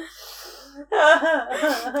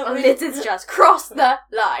 Lizards just cross the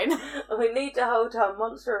line. We need to hold our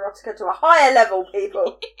monster erotica to a higher level,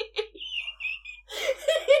 people.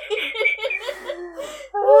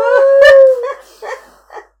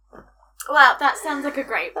 Well, that sounds like a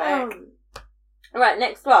great book. Right,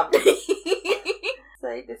 next one.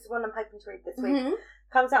 So this is one I'm hoping to read this week. Mm-hmm.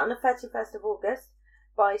 Comes out on the 31st of August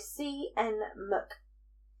by C.N.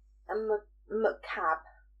 McCabe.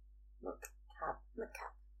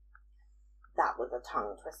 That was a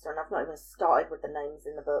tongue twister, and I've not even started with the names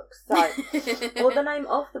in the book. So, or the name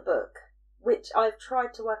of the book, which I've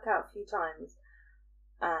tried to work out a few times.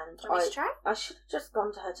 And I should have just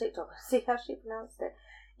gone to her TikTok and see how she pronounced it.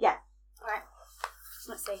 Yeah. Alright.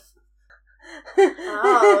 Let's see.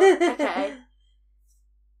 Oh, okay.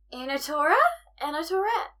 Ionatora?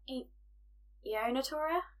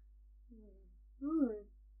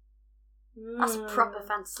 That's a proper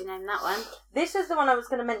fantasy name, that one. This is the one I was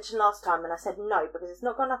going to mention last time, and I said no, because it's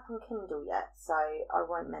not gone up on Kindle yet, so I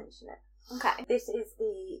won't mention it. Okay. This is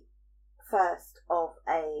the first of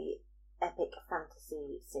a epic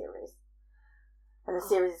fantasy series. And the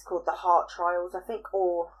series is called The Heart Trials, I think,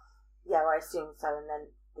 or... Yeah, I assume so, and then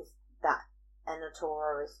that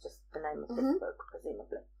Ionatora is just the name of this book,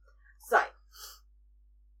 presumably. So,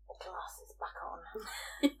 glasses back on.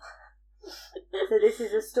 So this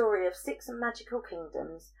is a story of 6 magical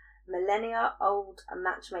kingdoms, millennia-old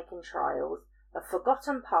matchmaking trials, a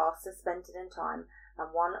forgotten past suspended in time,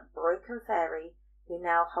 and one broken fairy who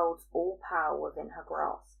now holds all power within her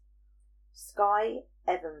grasp. Sky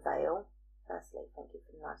Evanvale, firstly, thank you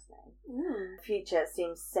for the nice name. Future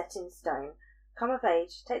seems set in stone. Come of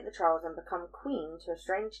age, take the trials and become queen to a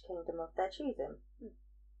strange kingdom of their choosing.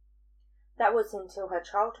 That was until her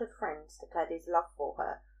childhood friends declared his love for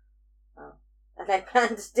her. Oh. And they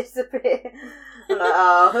planned to disappear. I'm like,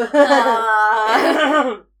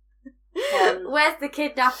 oh. Where's the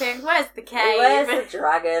kidnapping? Where's the cave? Where's the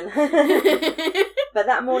dragon? But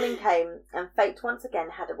that morning came, and fate once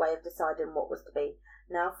again had a way of deciding what was to be.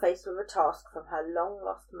 Now faced with a task from her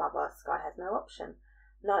long-lost mother, Sky has no option.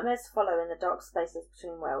 Nightmares follow in the dark spaces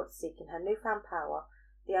between worlds, seeking her newfound power.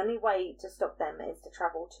 The only way to stop them is to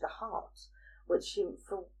travel to the heart, for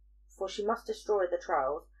she must destroy the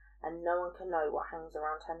trials, and no one can know what hangs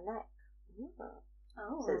around her neck.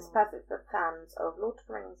 Oh. So it's perfect for fans of Lord of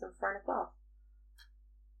the Rings and Throne of Glass.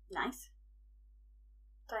 Nice.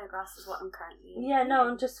 Throne of Glass is what I'm currently... Yeah, no,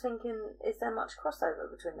 I'm just thinking, is there much crossover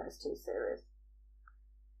between those two series?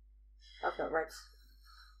 I've not read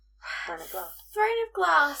Throne of Glass. Throne of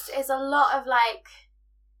Glass is a lot of, like,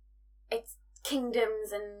 it's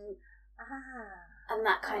kingdoms and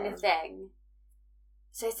that kind of thing.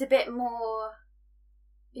 So it's a bit more...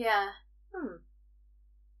 Yeah.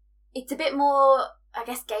 It's a bit more I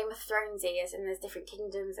guess, Game of Thronesy, as in there's different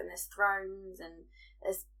kingdoms and there's thrones and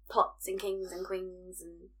there's plots and kings and queens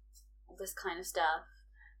and all this kind of stuff.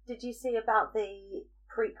 Did you see about the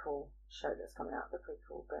prequel show that's coming out, the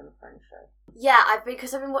prequel Game of Thrones show? Yeah,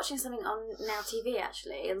 because I've been watching something on Now TV,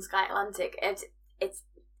 actually, on Sky Atlantic. It's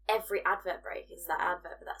every advert break is that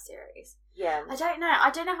advert for that series. Yeah. I don't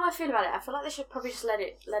know how I feel about it. I feel like they should probably just let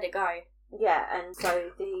it go. Yeah, and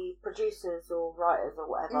so the producers or writers or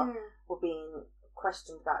whatever were being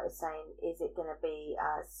questioned about it, saying, is it going to be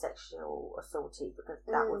sexual assaulty? Because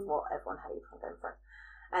that was what everyone hated from Game of Thrones.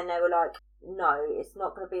 And they were like, no, it's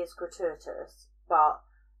not going to be as gratuitous, but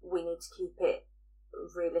we need to keep it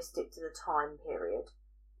realistic to the time period.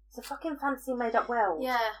 It's a fucking fantasy made up world.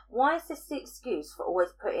 Yeah. Why is this the excuse for always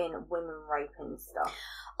putting women raping stuff?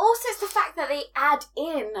 Also, it's the fact that they add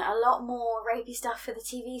in a lot more rapey stuff for the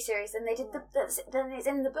TV series than they did than it's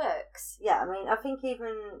in the books. Yeah, I mean, I think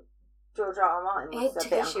even George R. R. Martin was a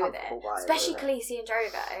bit uncomfortable by it. Especially Khaleesi and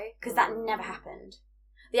Drogo, because that never happened.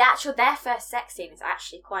 Their first sex scene is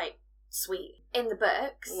actually quite sweet. In the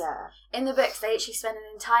books. Yeah. In the books, they actually spend an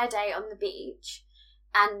entire day on the beach,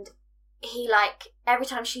 and he, like, every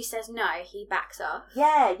time she says no, he backs off.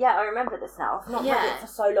 Yeah, I remember this now. I've not read it for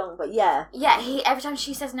so long, but yeah. Yeah, every time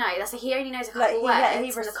she says no, he only knows a couple words he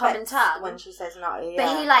in the common tongue. When she says no, yeah.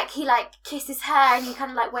 But he kisses her, and he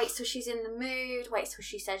kind of, like, waits till she's in the mood, waits till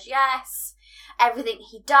she says yes. Everything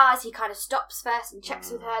he does, he kind of stops first and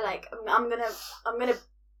checks with her, like, I'm gonna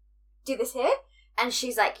do this here. And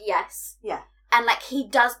she's like, yes. Yeah. And, like,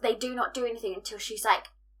 they do not do anything until she's, like,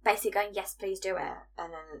 basically going, yes, please do it.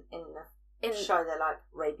 And then in the show, they're like,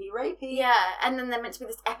 rapey. Yeah, and then they're meant to be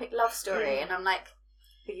this epic love story, and I'm like...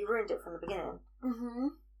 But you ruined it from the beginning. Mm-hmm.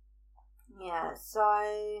 Yeah,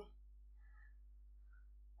 so...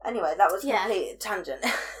 Anyway, that was a complete tangent.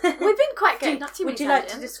 We've been quite good, not too many Would you like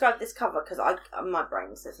to describe this cover? Because my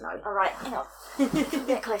brain says no. Alright, hang on.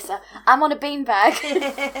 Get closer. I'm on a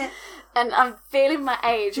beanbag. And I'm feeling my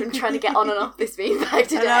age and trying to get on and off this beanbag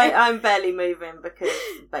today. And I'm barely moving because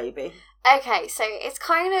baby. Okay, so it's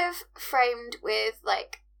kind of framed with,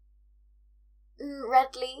 like,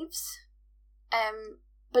 red leaves.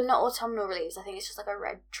 But not autumnal leaves. I think it's just like a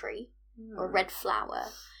red tree. Or a red flower.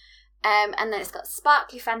 And then it's got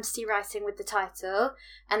sparkly fantasy writing with the title.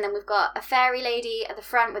 And then we've got a fairy lady at the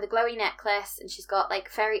front with a glowy necklace. And she's got, like,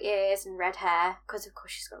 fairy ears and red hair. Because, of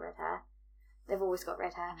course, she's got red hair. They've always got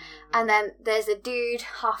red hair. And then there's a dude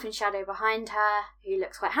half in shadow behind her who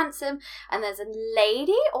looks quite handsome. And there's a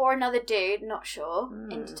lady or another dude, not sure,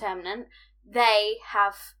 indeterminate. They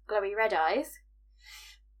have glowy red eyes.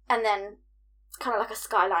 And then kind of like a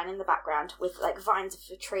skyline in the background with, like, vines of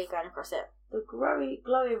a tree going across it. The glowy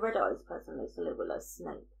red eyes person looks a little bit like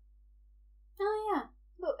Snape. Oh, yeah.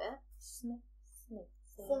 A little bit. Snape.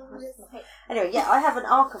 Anyway, yeah, I have an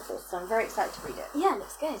arc of this, so I'm very excited to read it. Yeah, it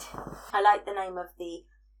looks good. I like the name of the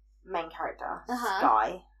main character,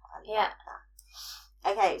 Sky. Yeah.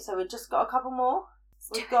 Okay, so we've just got a couple more.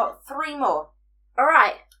 We've got 3 more.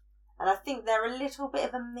 Alright. And I think they're a little bit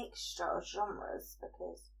of a mixture of genres,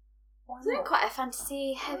 because... It's been quite a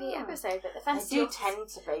fantasy-heavy episode, but the fantasy... They do tend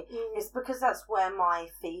to be. It's because that's where my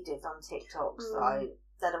feed is on TikTok, so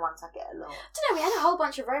they're the ones I get a lot. I don't know, we had a whole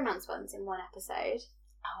bunch of romance ones in one episode.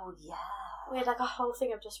 Oh, yeah. We had, like, a whole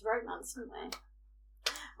thing of just romance, didn't we?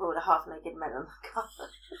 We had a half-naked men on the cover.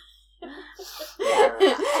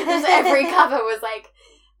 Just every cover was like,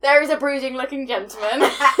 there is a brooding-looking gentleman.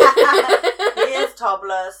 He is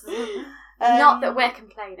topless. Not that we're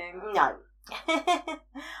complaining. No.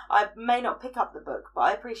 I may not pick up the book, but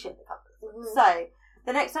I appreciate the covers. So,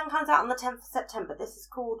 the next one comes out on the 10th of September. This is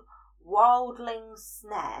called Wildling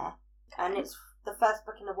Snare, and it's the first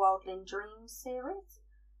book in the Wildling Dreams series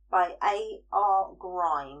by A.R.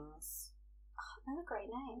 Grimes. Oh, another great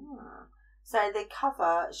name. So the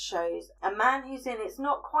cover shows a man who's in, it's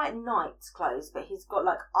not quite knight's clothes, but he's got,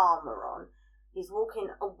 like, armour on. He's walking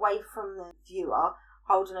away from the viewer,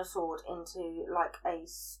 holding a sword into, like, a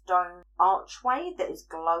stone archway that is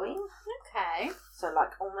glowing. Okay. So,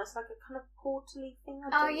 like, almost like a kind of portal-y thing.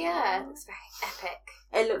 Oh, yeah. It looks very epic.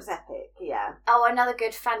 It looks epic, yeah. Oh, another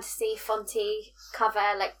good fantasy fonty cover,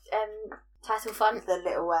 like, title font. The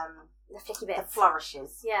little, the flicky bits. The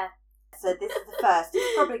flourishes. Yeah. So this is the first.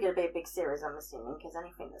 It's probably going to be a big series, I'm assuming, because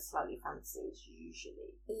anything that's slightly fancy is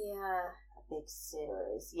usually a big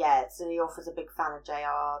series. Yeah, so the author's a big fan of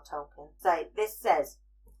J.R.R. Tolkien. So this says,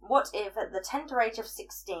 what if at the tender age of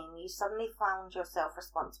 16 you suddenly found yourself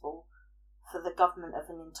responsible for the government of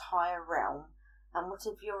an entire realm, and what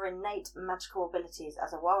if your innate magical abilities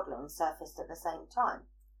as a wildling surfaced at the same time?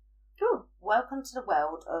 Ooh. Welcome to the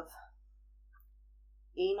world of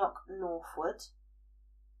Enoch Northwood,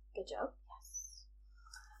 Good job. Yes.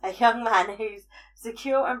 A young man whose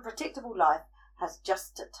secure and predictable life has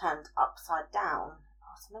just turned upside down.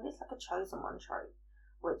 Oh, so maybe it's like a chosen one trope,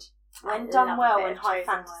 which, when done well in high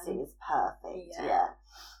fantasy, is perfect. Yeah.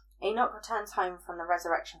 Enoch returns home from the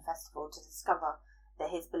Resurrection Festival to discover that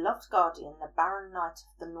his beloved guardian, the Baron Knight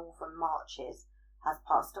of the Northern Marches, has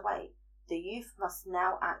passed away. The youth must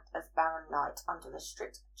now act as Baron Knight under the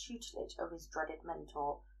strict tutelage of his dreaded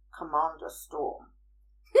mentor, Commander Storm.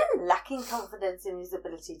 Lacking confidence in his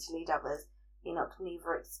ability to lead others, Enoch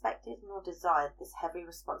neither expected nor desired this heavy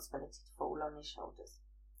responsibility to fall on his shoulders.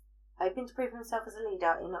 Hoping to prove himself as a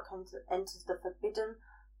leader, Enoch enters the forbidden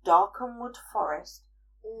Darkenwood Forest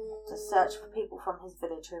to search for people from his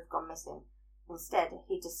village who have gone missing. Instead,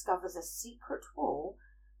 he discovers a secret wall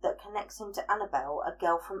that connects him to Annabelle, a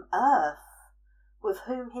girl from Earth, with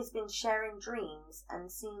whom he's been sharing dreams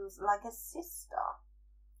and seems like a sister.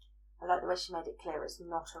 I like the way she made it clear it's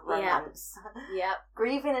not a romance. Yep.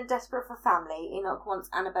 Grieving and desperate for family, Enoch wants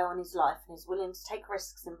Annabelle in his life and is willing to take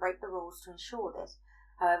risks and break the rules to ensure this.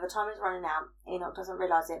 However, time is running out. Enoch doesn't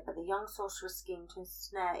realise it, but the young sorcerer's scheme to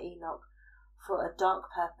ensnare Enoch for a dark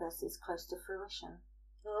purpose is close to fruition.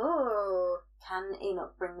 Oh. Can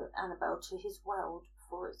Enoch bring Annabelle to his world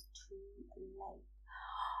before it's too late?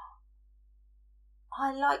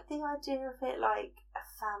 I like the idea of it like a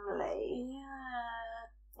family.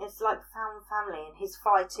 Yeah. It's like found family, and he's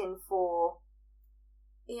fighting for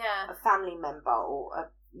a family member or a,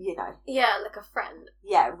 Yeah, like a friend.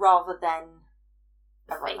 Yeah, rather than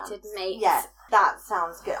a fated mate. Yeah, that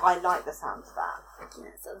sounds good. I like the sound of that. Yeah,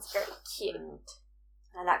 it sounds very cute.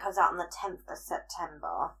 And that comes out on the 10th of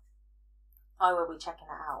September. I will be checking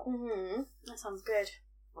it out. Mm-hmm. That sounds good.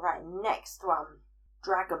 Right, next one.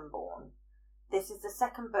 Dragonborn. This is the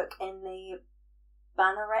second book in the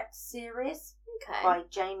Banneret series by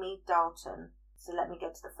Jamie Dalton. So let me go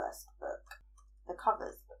to the first book. The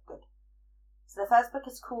covers look good. So the first book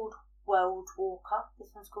is called World Walker. This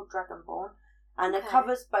one's called Dragonborn. And the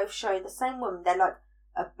covers both show the same woman. They're like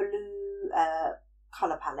a blue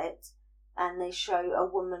colour palette. And they show a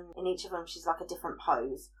woman in each of them. She's like a different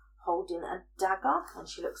pose, holding a dagger. And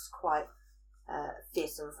she looks quite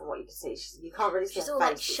fearsome from what you can see. You can't really see her face. She's all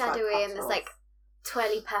like shadowy and there's like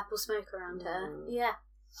twirly purple smoke around her. Yeah.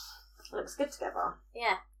 Looks good together.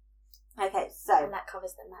 Yeah. Okay, so. And that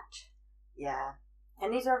covers the match. Yeah.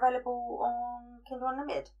 And these are available on Kindle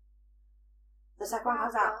Unlimited. The second one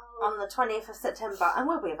comes out on the 20th of September and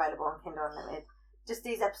will be available on Kindle Unlimited. Just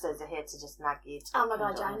these episodes are here to just nag you. Oh my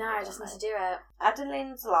god, I know, I just need to do it.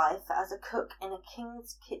 Adeline's life as a cook in a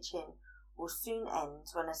king's kitchen will soon end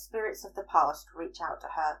when the spirits of the past reach out to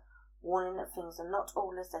her, warning that things are not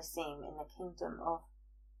all as they seem in the kingdom of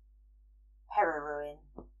Heruin.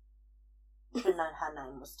 Should have known her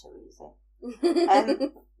name was too easy.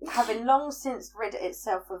 Having long since rid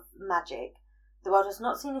itself of magic, the world has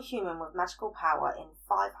not seen a human with magical power in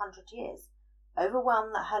 500 years.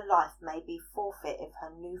 Overwhelmed that her life may be forfeit if her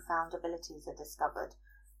newfound abilities are discovered,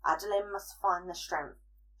 Adeline must find the strength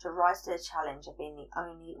to rise to the challenge of being the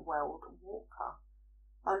only world walker.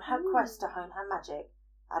 On her quest to hone her magic,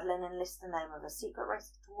 Adeline enlists the name of a secret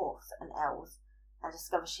race of dwarfs and elves and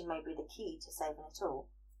discovers she may be the key to saving it all,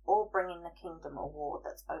 or bringing the kingdom a war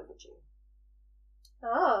that's overdue.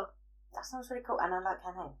 Oh. That sounds really cool, and I like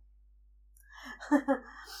her name.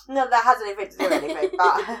 No, that hasn't anything to do with anything,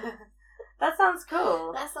 but that sounds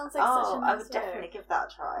cool. That sounds like such a nice I would definitely give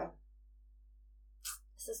that a try.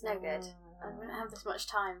 This is no good. I don't have this much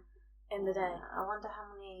time in the day. I wonder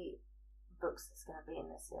how many books there's going to be in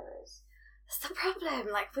this series. That's the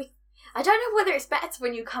problem. I don't know whether it's better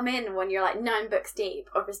when you come in when you're like 9 books deep,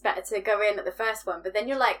 or if it's better to go in at the first one. But then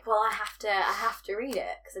you're like, well, I have to read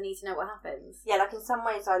it because I need to know what happens. Yeah, like in some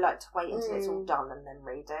ways, I like to wait until it's all done and then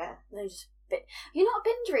read it. No, you're not a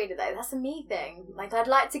binge reader though. That's a me thing. Like I'd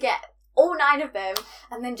like to get all 9 of them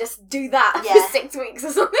and then just do that for 6 weeks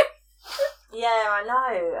or something. Yeah, I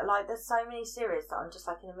know. Like, there's so many series that I'm just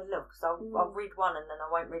like in the middle of because I'll read one and then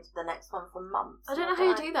I won't read the next one for months. I don't know how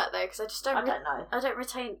you do that though, because I just don't. I don't know. I don't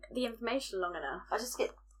retain the information long enough. I just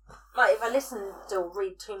get like if I listen or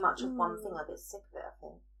read too much of one thing, I get sick of it. I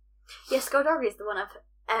think. Yeah, Skullduggery is the one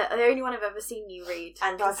the only one I've ever seen you read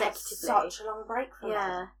and consecutively. I've had such a long break from it.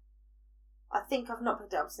 Yeah. I think I've not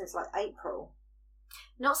picked it up since like April.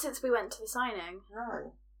 Not since we went to the signing.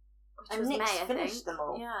 No. Which was Nick's May, I finished think. them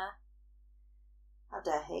all. Yeah. How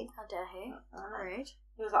dare he? How dare he? Rude.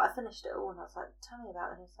 He was like, I finished it all, and I was like, tell me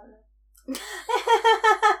about it or something.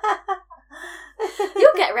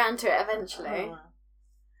 You'll get round to it eventually.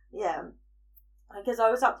 Yeah. Because I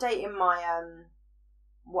was updating my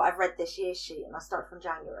what I've read this year sheet, and I started from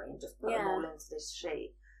January and just put them all into this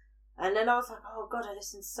sheet. And then I was like, oh God, I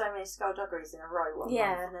listened to so many Skullduggeries in a row one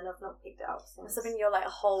month, and then I've not picked it up since. Must have been your like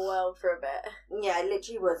whole world for a bit. Yeah, it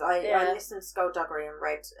literally was. I listened to Skullduggery and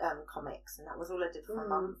read comics, and that was all I did for a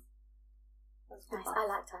month. Nice. I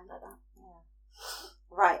like times like that. Yeah.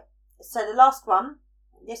 Right. So the last one,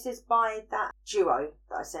 this is by that duo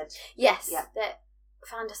that I said. Yes. Yeah. That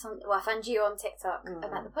found us on. Well, I found you on TikTok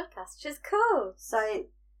about the podcast, which is cool. So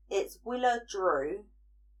it's Willa Drew,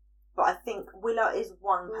 but I think Willa is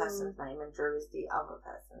one person's name and Drew is the other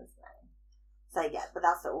person's name. So yeah, but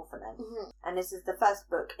that's the author name. Mm-hmm. And this is the first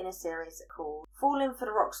book in a series called Falling for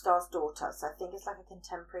the Rockstar's Daughter. So I think it's like a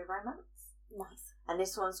contemporary romance. Nice. And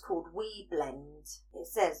this one's called We Blend. It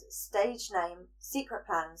says, stage name, secret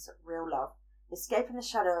plans, real love. Escaping the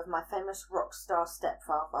shadow of my famous rock star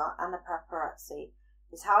stepfather, Anna Paparazzi,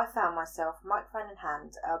 is how I found myself, microphone in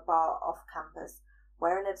hand, at a bar off campus,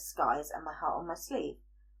 wearing a disguise and my heart on my sleeve.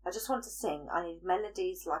 I just want to sing. I need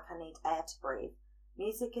melodies like I need air to breathe.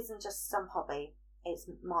 Music isn't just some hobby, it's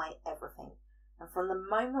my everything. And from the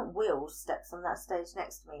moment Will steps on that stage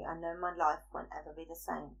next to me, I know my life won't ever be the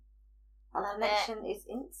same. Our connection is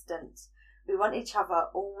instant. We want each other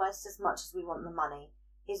almost as much as we want the money.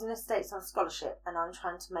 He's in the States on scholarship and I'm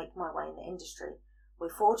trying to make my way in the industry. We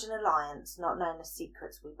forge an alliance, not knowing the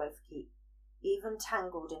secrets we both keep. Even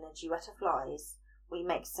tangled in a duet of lies, we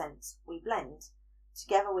make sense, we blend.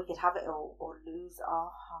 Together we could have it all or lose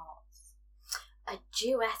our hearts. A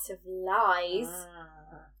duet of lies?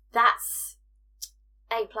 That's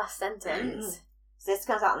A+ sentence. So this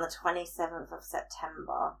comes out on the 27th of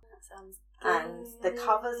September. That sounds good. And the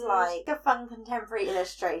cover's like a fun contemporary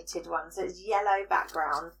illustrated one. So it's yellow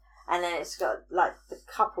background. And then it's got like the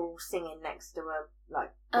couple singing next to a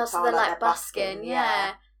like guitar. Oh, so they're like busking,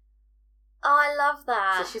 yeah. Oh, I love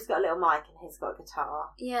that. So she's got a little mic and he's got a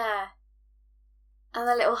guitar. Yeah. And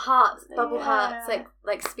the little hearts, bubble hearts,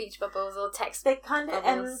 like speech bubbles or text. They kind of,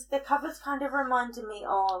 the covers kind of reminded me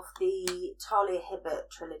of the Talia Hibbert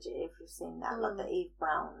trilogy, if you've seen that, like the Eve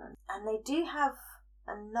Brown. And they do have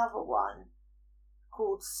another one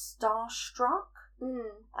called Starstruck,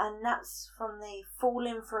 and that's from the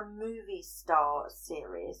Falling for a Movie Star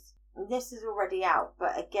series. And this is already out,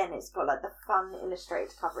 but again, it's got like the fun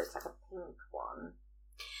illustrated cover. It's like a pink one.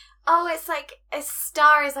 Oh, it's like a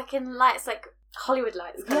star is like in lights, like Hollywood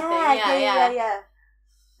lights kind of thing. Yeah.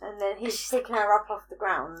 And then he's picking her up off the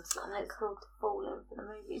ground, and it's called Falling for the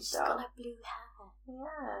Movie Star. She's got like blue hair.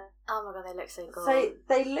 Yeah. Oh my god, they look so cool. So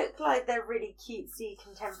they look like they're really cutesy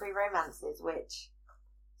contemporary romances, which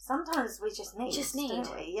sometimes we just need.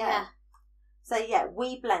 Don't we? Yeah. So yeah,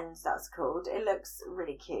 We Blend, that's called. It looks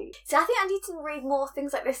really cute. So I think I need to read more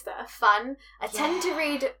things like this that are fun. I tend to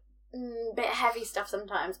read a bit heavy stuff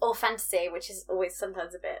sometimes, or fantasy, which is always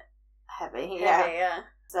sometimes a bit heavy. Yeah.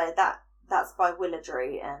 So that's by Willa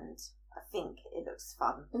Drew, and I think it looks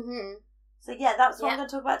fun. Mm-hmm. So yeah, that's what I'm going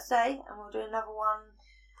to talk about today, and we'll do another one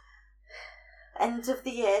end of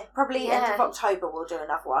the year, probably end of October. We'll do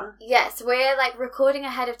another one. Yes, we're like recording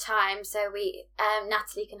ahead of time, so we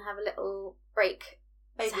Natalie can have a little break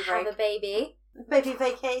have a baby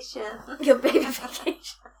vacation. Your baby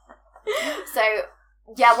vacation. So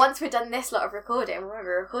yeah, once we're done this lot of recording, we won't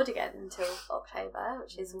record again until October,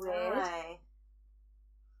 which is weird. Right.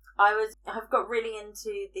 I've got really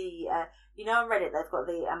into the on Reddit they've got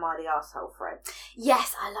the Am I the Arsehole thread.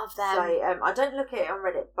 Yes, I love them. So I don't look at it on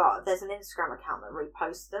Reddit, but there's an Instagram account that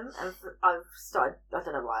reposts them, and I've started. I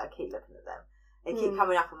don't know why I keep looking at them. They keep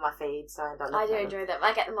coming up on my feed, so I do enjoy them.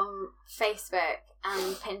 I get them on Facebook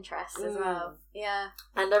and Pinterest as well. Yeah.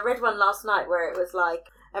 And I read one last night where it was like,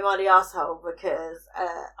 am I the arsehole because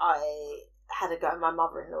I had a go at my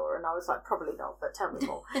mother-in-law, and I was like, probably not, but tell me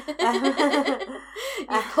more.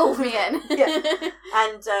 You pulled me in. Yeah.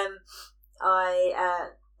 And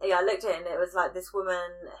I looked at it, and it was like this woman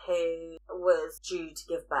who was due to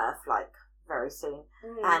give birth like very soon,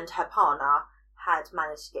 and her partner had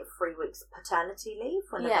managed to get 3 weeks paternity leave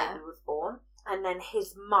when the baby was born, and then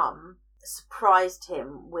his mum surprised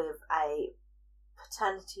him with a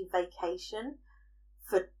paternity vacation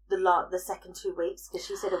for the second 2 weeks, because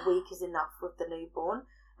she said a week is enough with the newborn,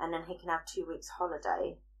 and then he can have 2 weeks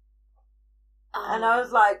holiday. And I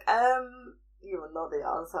was like, you are not the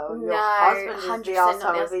arsehole. Your husband is the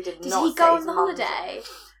arsehole if he did not he go on the holiday?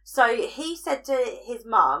 So he said to his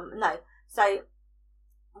mum, so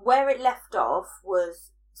where it left off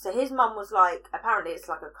was, so his mum was like, apparently it's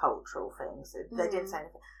like a cultural thing, so they didn't say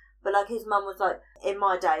anything. But like his mum was like, in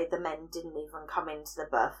my day, the men didn't even come into the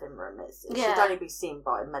birthing room. It should only be seen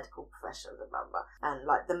by medical professionals, blah, blah. And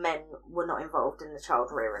like the men were not involved in the child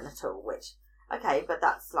rearing at all, which, okay, but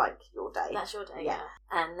that's like your day. That's your day, yeah.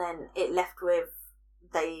 And then it left with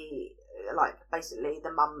they, like, basically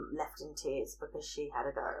the mum left in tears because she had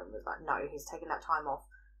a go and was like, no, he's taking that time off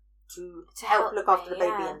to help look after the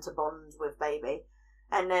baby and to bond with baby.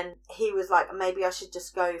 And then he was like, maybe I should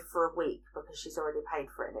just go for a week because she's already paid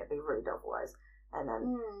for it and it'd be rude otherwise. And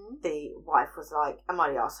then the wife was like, am I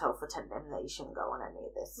the arsehole for telling him that you shouldn't go on any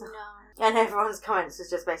of this? No. And everyone's comments was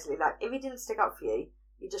just basically like, if he didn't stick up for you,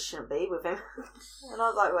 you just shouldn't be with him. And I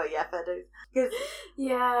was like, well, yeah, fair dues.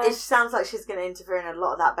 Because it sounds like she's going to interfere in a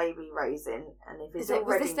lot of that baby raising. And if he's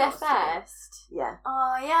already was this their first? Yeah.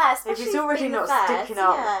 Oh, yeah. If he's already not sticking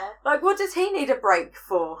up. Like, what does he need a break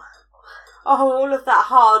for? Oh, all of that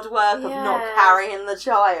hard work of not carrying the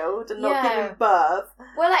child and not giving birth.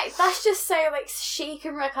 Well, like, that's just so, like, she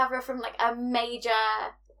can recover from, like, a major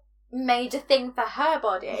thing for her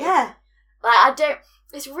body. Yeah. Like,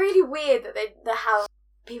 it's really weird that how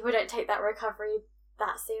people don't take that recovery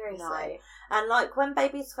that seriously. No. And, like, when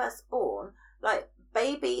baby's first born, like,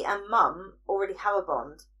 baby and mum already have a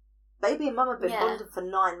bond. Baby and mum have been bonded for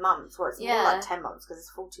 9 months, or it's more like 10 months, because it's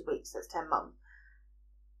 40 weeks, so it's 10 months.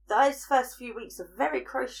 Those first few weeks are very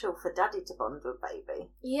crucial for daddy to bond with baby.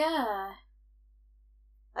 Yeah.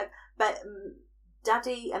 Like, but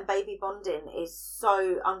daddy and baby bonding is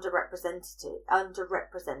so underrepresented,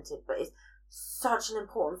 but it's such an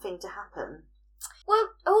important thing to happen. Well,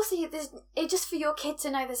 also, it's just for your kid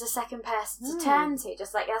to know there's a second person to turn to.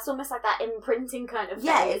 Just like, that's almost like that imprinting kind of thing.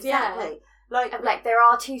 Yeah, exactly. Yeah. Like, there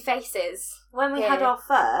are two faces. When we had our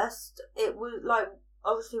first, it was like,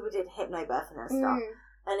 obviously we did hypnobirthing and stuff.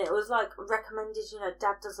 And it was like recommended,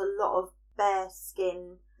 dad does a lot of bare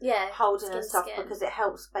skin holding and stuff because it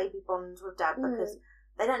helps baby bond with dad because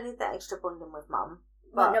they don't need that extra bonding with mum.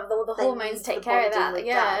 But no, the hormones take care of that.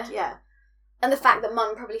 Yeah. And the fact that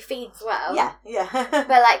mum probably feeds well. Yeah. But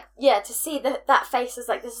like, to see that face is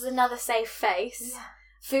like, this is another safe face. Yeah.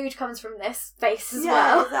 Food comes from this face as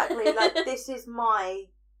well. Yeah, exactly. Like, these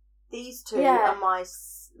two are my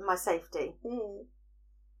safety.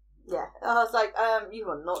 Yeah, I was like, you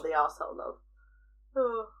are not the arsehole, love.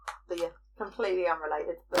 Oh. But yeah, completely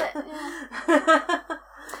unrelated. But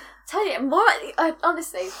tell you,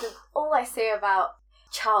 honestly, all I see about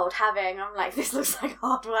child having, I'm like, this looks like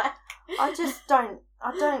hard work. I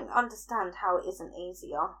don't understand how it isn't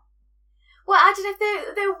easier. Well, I don't know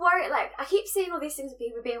if they're worried, like, I keep seeing all these things of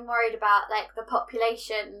people being worried about, like, the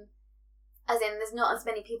population. As in, there's not as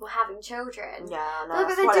many people having children. Yeah, I know.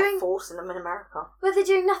 That's why they're forcing them in America. But they're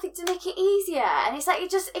doing nothing to make it easier. And it's like,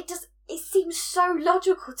 it seems so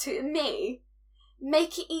logical to me.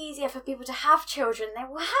 Make it easier for people to have children. They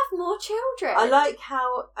will have more children. I like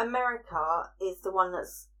how America is the one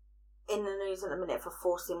that's in the news at the minute for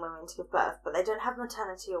forcing women to give birth. But they don't have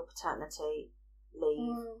maternity or paternity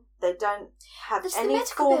leave. They don't have any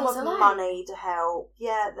form of money to help.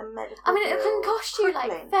 Yeah, the medical I mean, it can cost you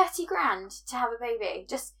like 30 grand to have a baby.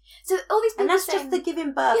 Just so all these people, and that's just the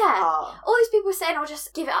giving birth part. All these people are saying, "I'll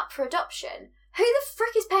just give it up for adoption." Who the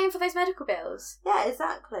frick is paying for those medical bills? Yeah,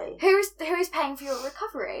 exactly. Who is paying for your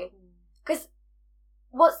recovery? Because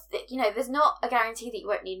there's not a guarantee that you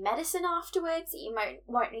won't need medicine afterwards. That you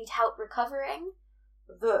won't need help recovering.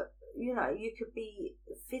 That you could be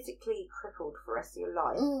physically crippled for the rest of your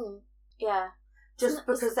life. Yeah. Just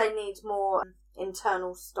because they need more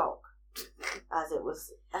internal stock, as it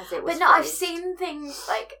was. But no, I've seen things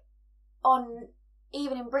like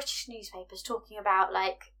even in British newspapers talking about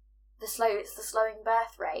like the slowing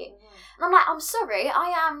birth rate, and I'm like, I'm sorry,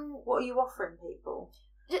 I am. What are you offering people?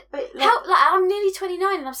 But help! Like, I'm nearly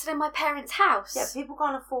 29 and I'm still in my parents' house. Yeah, people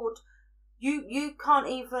can't afford. You can't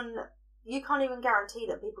even guarantee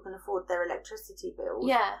that people can afford their electricity bills.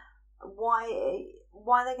 Yeah. Why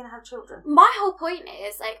are they going to have children? My whole point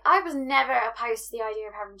is, like, I was never opposed to the idea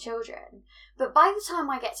of having children, but by the time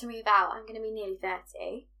I get to move out, I'm going to be nearly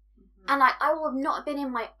 30, and like, I will have not been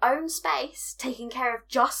in my own space, taking care of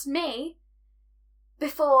just me,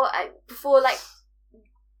 before like,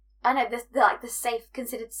 I know the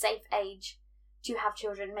considered safe age to have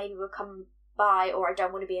children maybe will come by, or I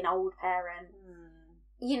don't want to be an old parent.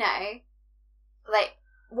 Like,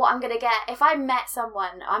 what I'm going to get, if I met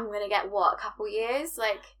someone, I'm going to get, a couple years?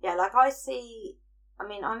 Like, yeah, like I'm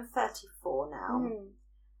 34 now.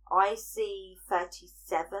 I see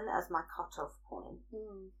 37 as my cut-off point.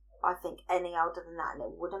 I think any older than that, and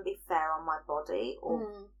it wouldn't be fair on my body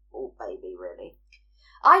or baby, really.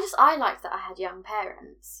 I liked that I had young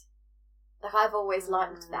parents. Like, I've always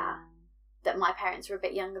liked that my parents were a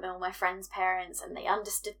bit younger than all my friends' parents, and they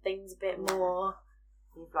understood things a bit more.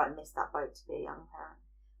 You've like missed that boat to be a young parent.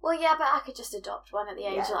 Well, yeah, but I could just adopt one at the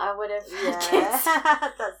age that I would have had kids.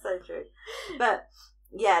 That's so true. But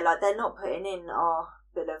yeah, like, they're not putting in our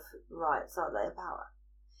Bill of Rights, are they, about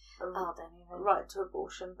don't even. right to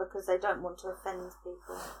abortion, because they don't want to offend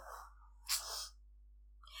people.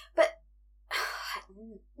 But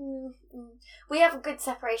we have a good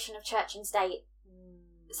separation of church and state,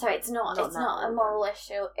 so it's not a moral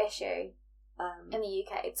issue in the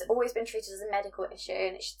UK. It's always been treated as a medical issue,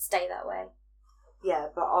 and it should stay that way. Yeah,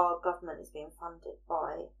 but our government is being funded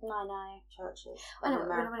by I know churches. We don't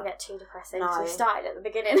want to get too depressing, No. because we started at the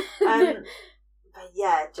beginning. But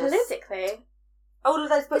yeah, just politically, all of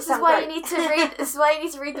those books. This is why you need to read. This is why you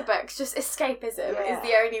need to read the books. Just escapism is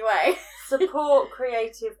the only way. Support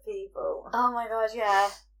creative people. Oh my god, yeah.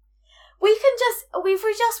 If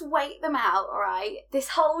we just wait them out, right? This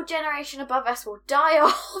whole generation above us will die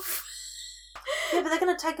off. Yeah, but they're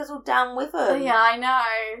going to take us all down with them. Yeah, I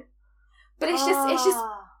know. But it's just.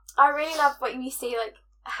 I really love when you see like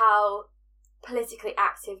how politically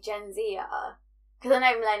active Gen Z are. Because I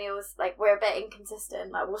know millennials, like, we're a bit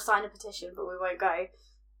inconsistent. Like, we'll sign a petition, but we won't go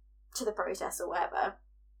to the protest or whatever.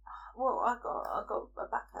 Well, I got a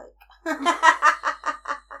backache.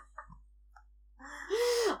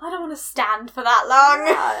 I don't want to stand for that long.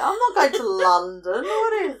 No, I'm not going to London.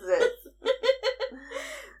 What is it?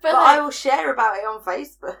 But like, I will share about it on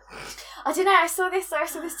Facebook. I don't know. I saw this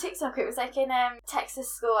TikTok. It was like in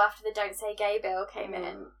Texas school after the Don't Say Gay bill came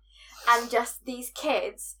in, and just these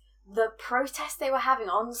kids. The protest they were having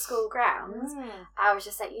on school grounds, I was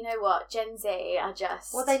just like, you know what, Gen Z are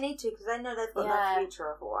just... Well, they need to, because they know they've got no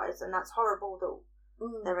future otherwise, and that's horrible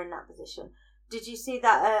that they're in that position. Did you see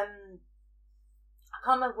that, I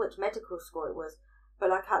can't remember which medical school it was, but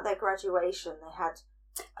like at their graduation they had...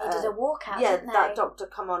 They did a walkout, yeah, didn't they? that doctor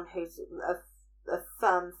come on who's a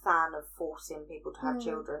firm fan of forcing people to have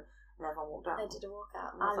children, and everyone walked out. They did a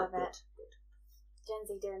walkout. I love it. Gen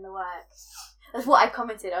Z doing the work. That's what I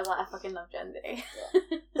commented. I was like, I fucking love Gen Z.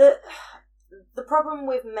 Yeah. The problem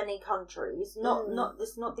with many countries, it's not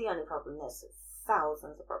the only problem. There's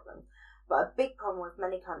thousands of problems, but a big problem with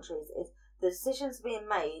many countries is the decisions being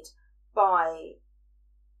made by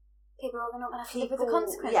people who are not going to have to live with the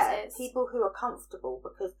consequences. Yeah, people who are comfortable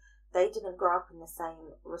because they didn't grow up in the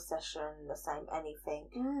same recession, the same anything.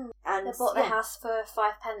 And they bought their house for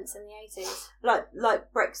 5 pence in the 80s.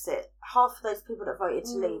 Like Brexit, half of those people that voted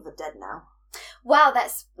to leave are dead now. Wow,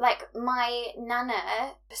 that's like my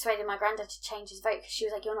nana persuaded my granddad to change his vote because she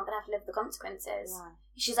was like, you're not going to have to live with the consequences. No.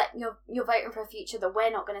 She's like, you're voting for a future that we're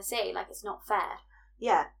not going to see. Like, it's not fair.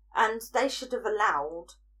 Yeah, and they should have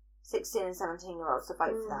allowed 16 and 17-year-olds to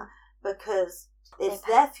vote for that because it's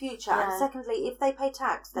their future. Yeah. And secondly, if they pay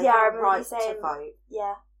tax, they have a right to vote.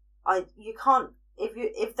 Yeah. You can't,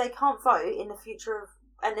 if they can't vote in the future of,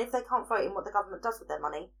 and if they can't vote in what the government does with their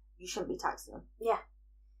money, you shouldn't be taxing them. Yeah.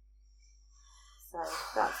 So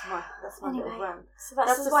that's my little rant. So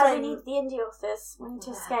that's why we need the indie authors. We need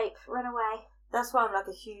to escape, run away. That's why I'm like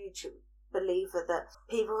a huge believer that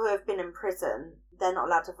people who have been in prison, they're not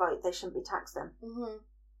allowed to vote. They shouldn't be taxed then.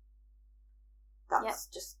 That's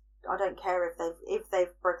just, I don't care if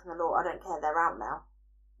they've broken the law. I don't care. They're out now.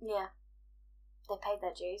 Yeah, they paid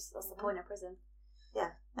their dues. That's the point of prison. Yeah,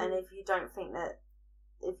 and if you don't think that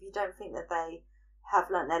they have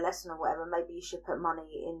learnt their lesson or whatever, maybe you should put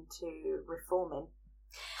money into reforming.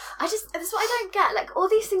 That's what I don't get. Like, all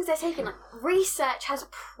these things they're taking, like, research has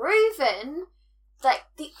proven, like,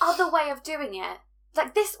 the other way of doing it.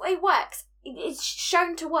 Like, this way works. It's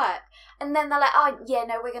shown to work. And then they're like, oh, yeah,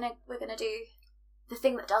 no, we're gonna do the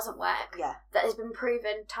thing that doesn't work. Yeah. That has been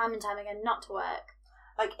proven time and time again not to work.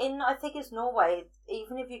 Like, I think it's Norway,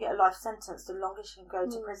 even if you get a life sentence, the longest you can go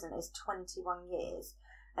to prison is 21 years.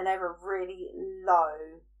 And they have a really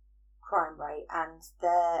low crime rate, and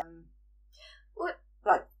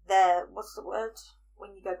what's the word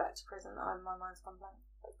when you go back to prison? Oh, my mind's gone blank.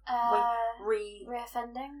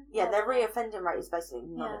 Reoffending. Yeah, their reoffending rate is basically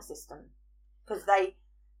non-existent because they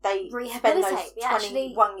spend those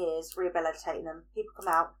 21 years rehabilitating them. People come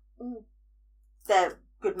out, they're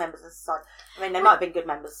good members of society. I mean, they might have been good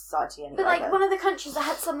members of society anyway. But like one of the countries that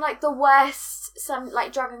had some like the worst,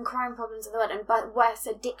 drug and crime problems in the world and worst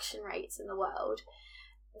addiction rates in the world,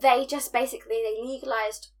 they just basically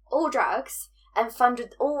legalised all drugs and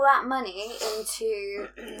funded all that money into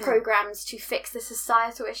programs to fix the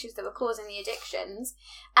societal issues that were causing the addictions,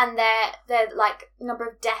 and their like number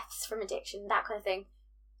of deaths from addiction, that kind of thing,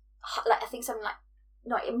 like I think something like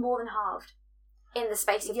not more than halved in the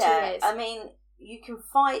space of 2 years. I mean, you can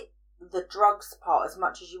fight the drugs part as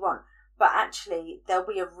much as you want, but actually there'll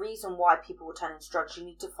be a reason why people will turn into drugs. You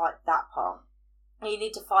need to fight that part. You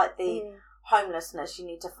need to fight the homelessness. You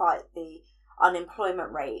need to fight the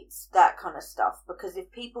unemployment rates, that kind of stuff. Because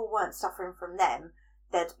if people weren't suffering from them,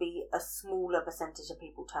 there'd be a smaller percentage of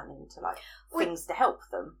people turning to like things to help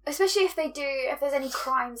them. Especially if there's any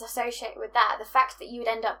crimes associated with that, the fact that you would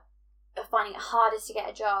end up finding it harder to get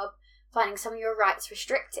a job, finding some of your rights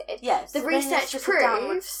restricted. Yes, the research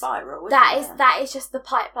proves spiral, that is just the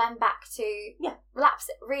pipeline back to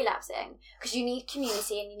relapsing, because you need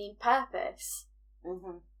community and you need purpose.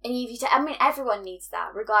 Mm-hmm. And everyone needs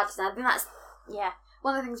that, regardless. And I think that's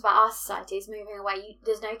one of the things about our society is moving away.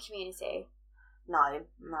 There's no community. No.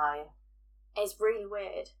 It's really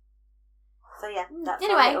weird. So yeah, that's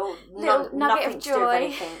anyway, little nugget of joy.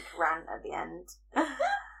 Anything rant at the end.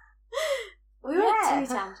 We went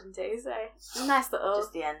too tangenty, so nice little.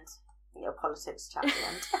 Just the end. Little politics chat at the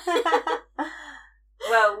end.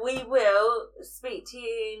 Well, we will speak to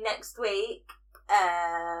you next week,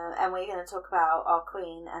 and we're going to talk about our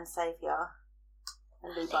Queen and Saviour,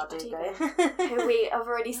 Leigh Bardugo, who we have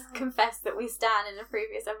already confessed that we stan in a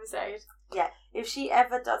previous episode. Yeah, if she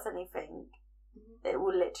ever does anything, it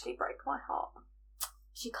will literally break my heart.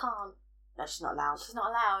 She can't. No, she's not allowed. She's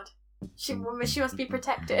not allowed. She must be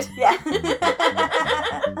protected. Yeah.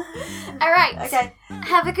 All right. Okay.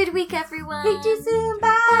 Have a good week, everyone. Speak to you soon.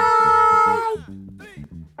 Bye.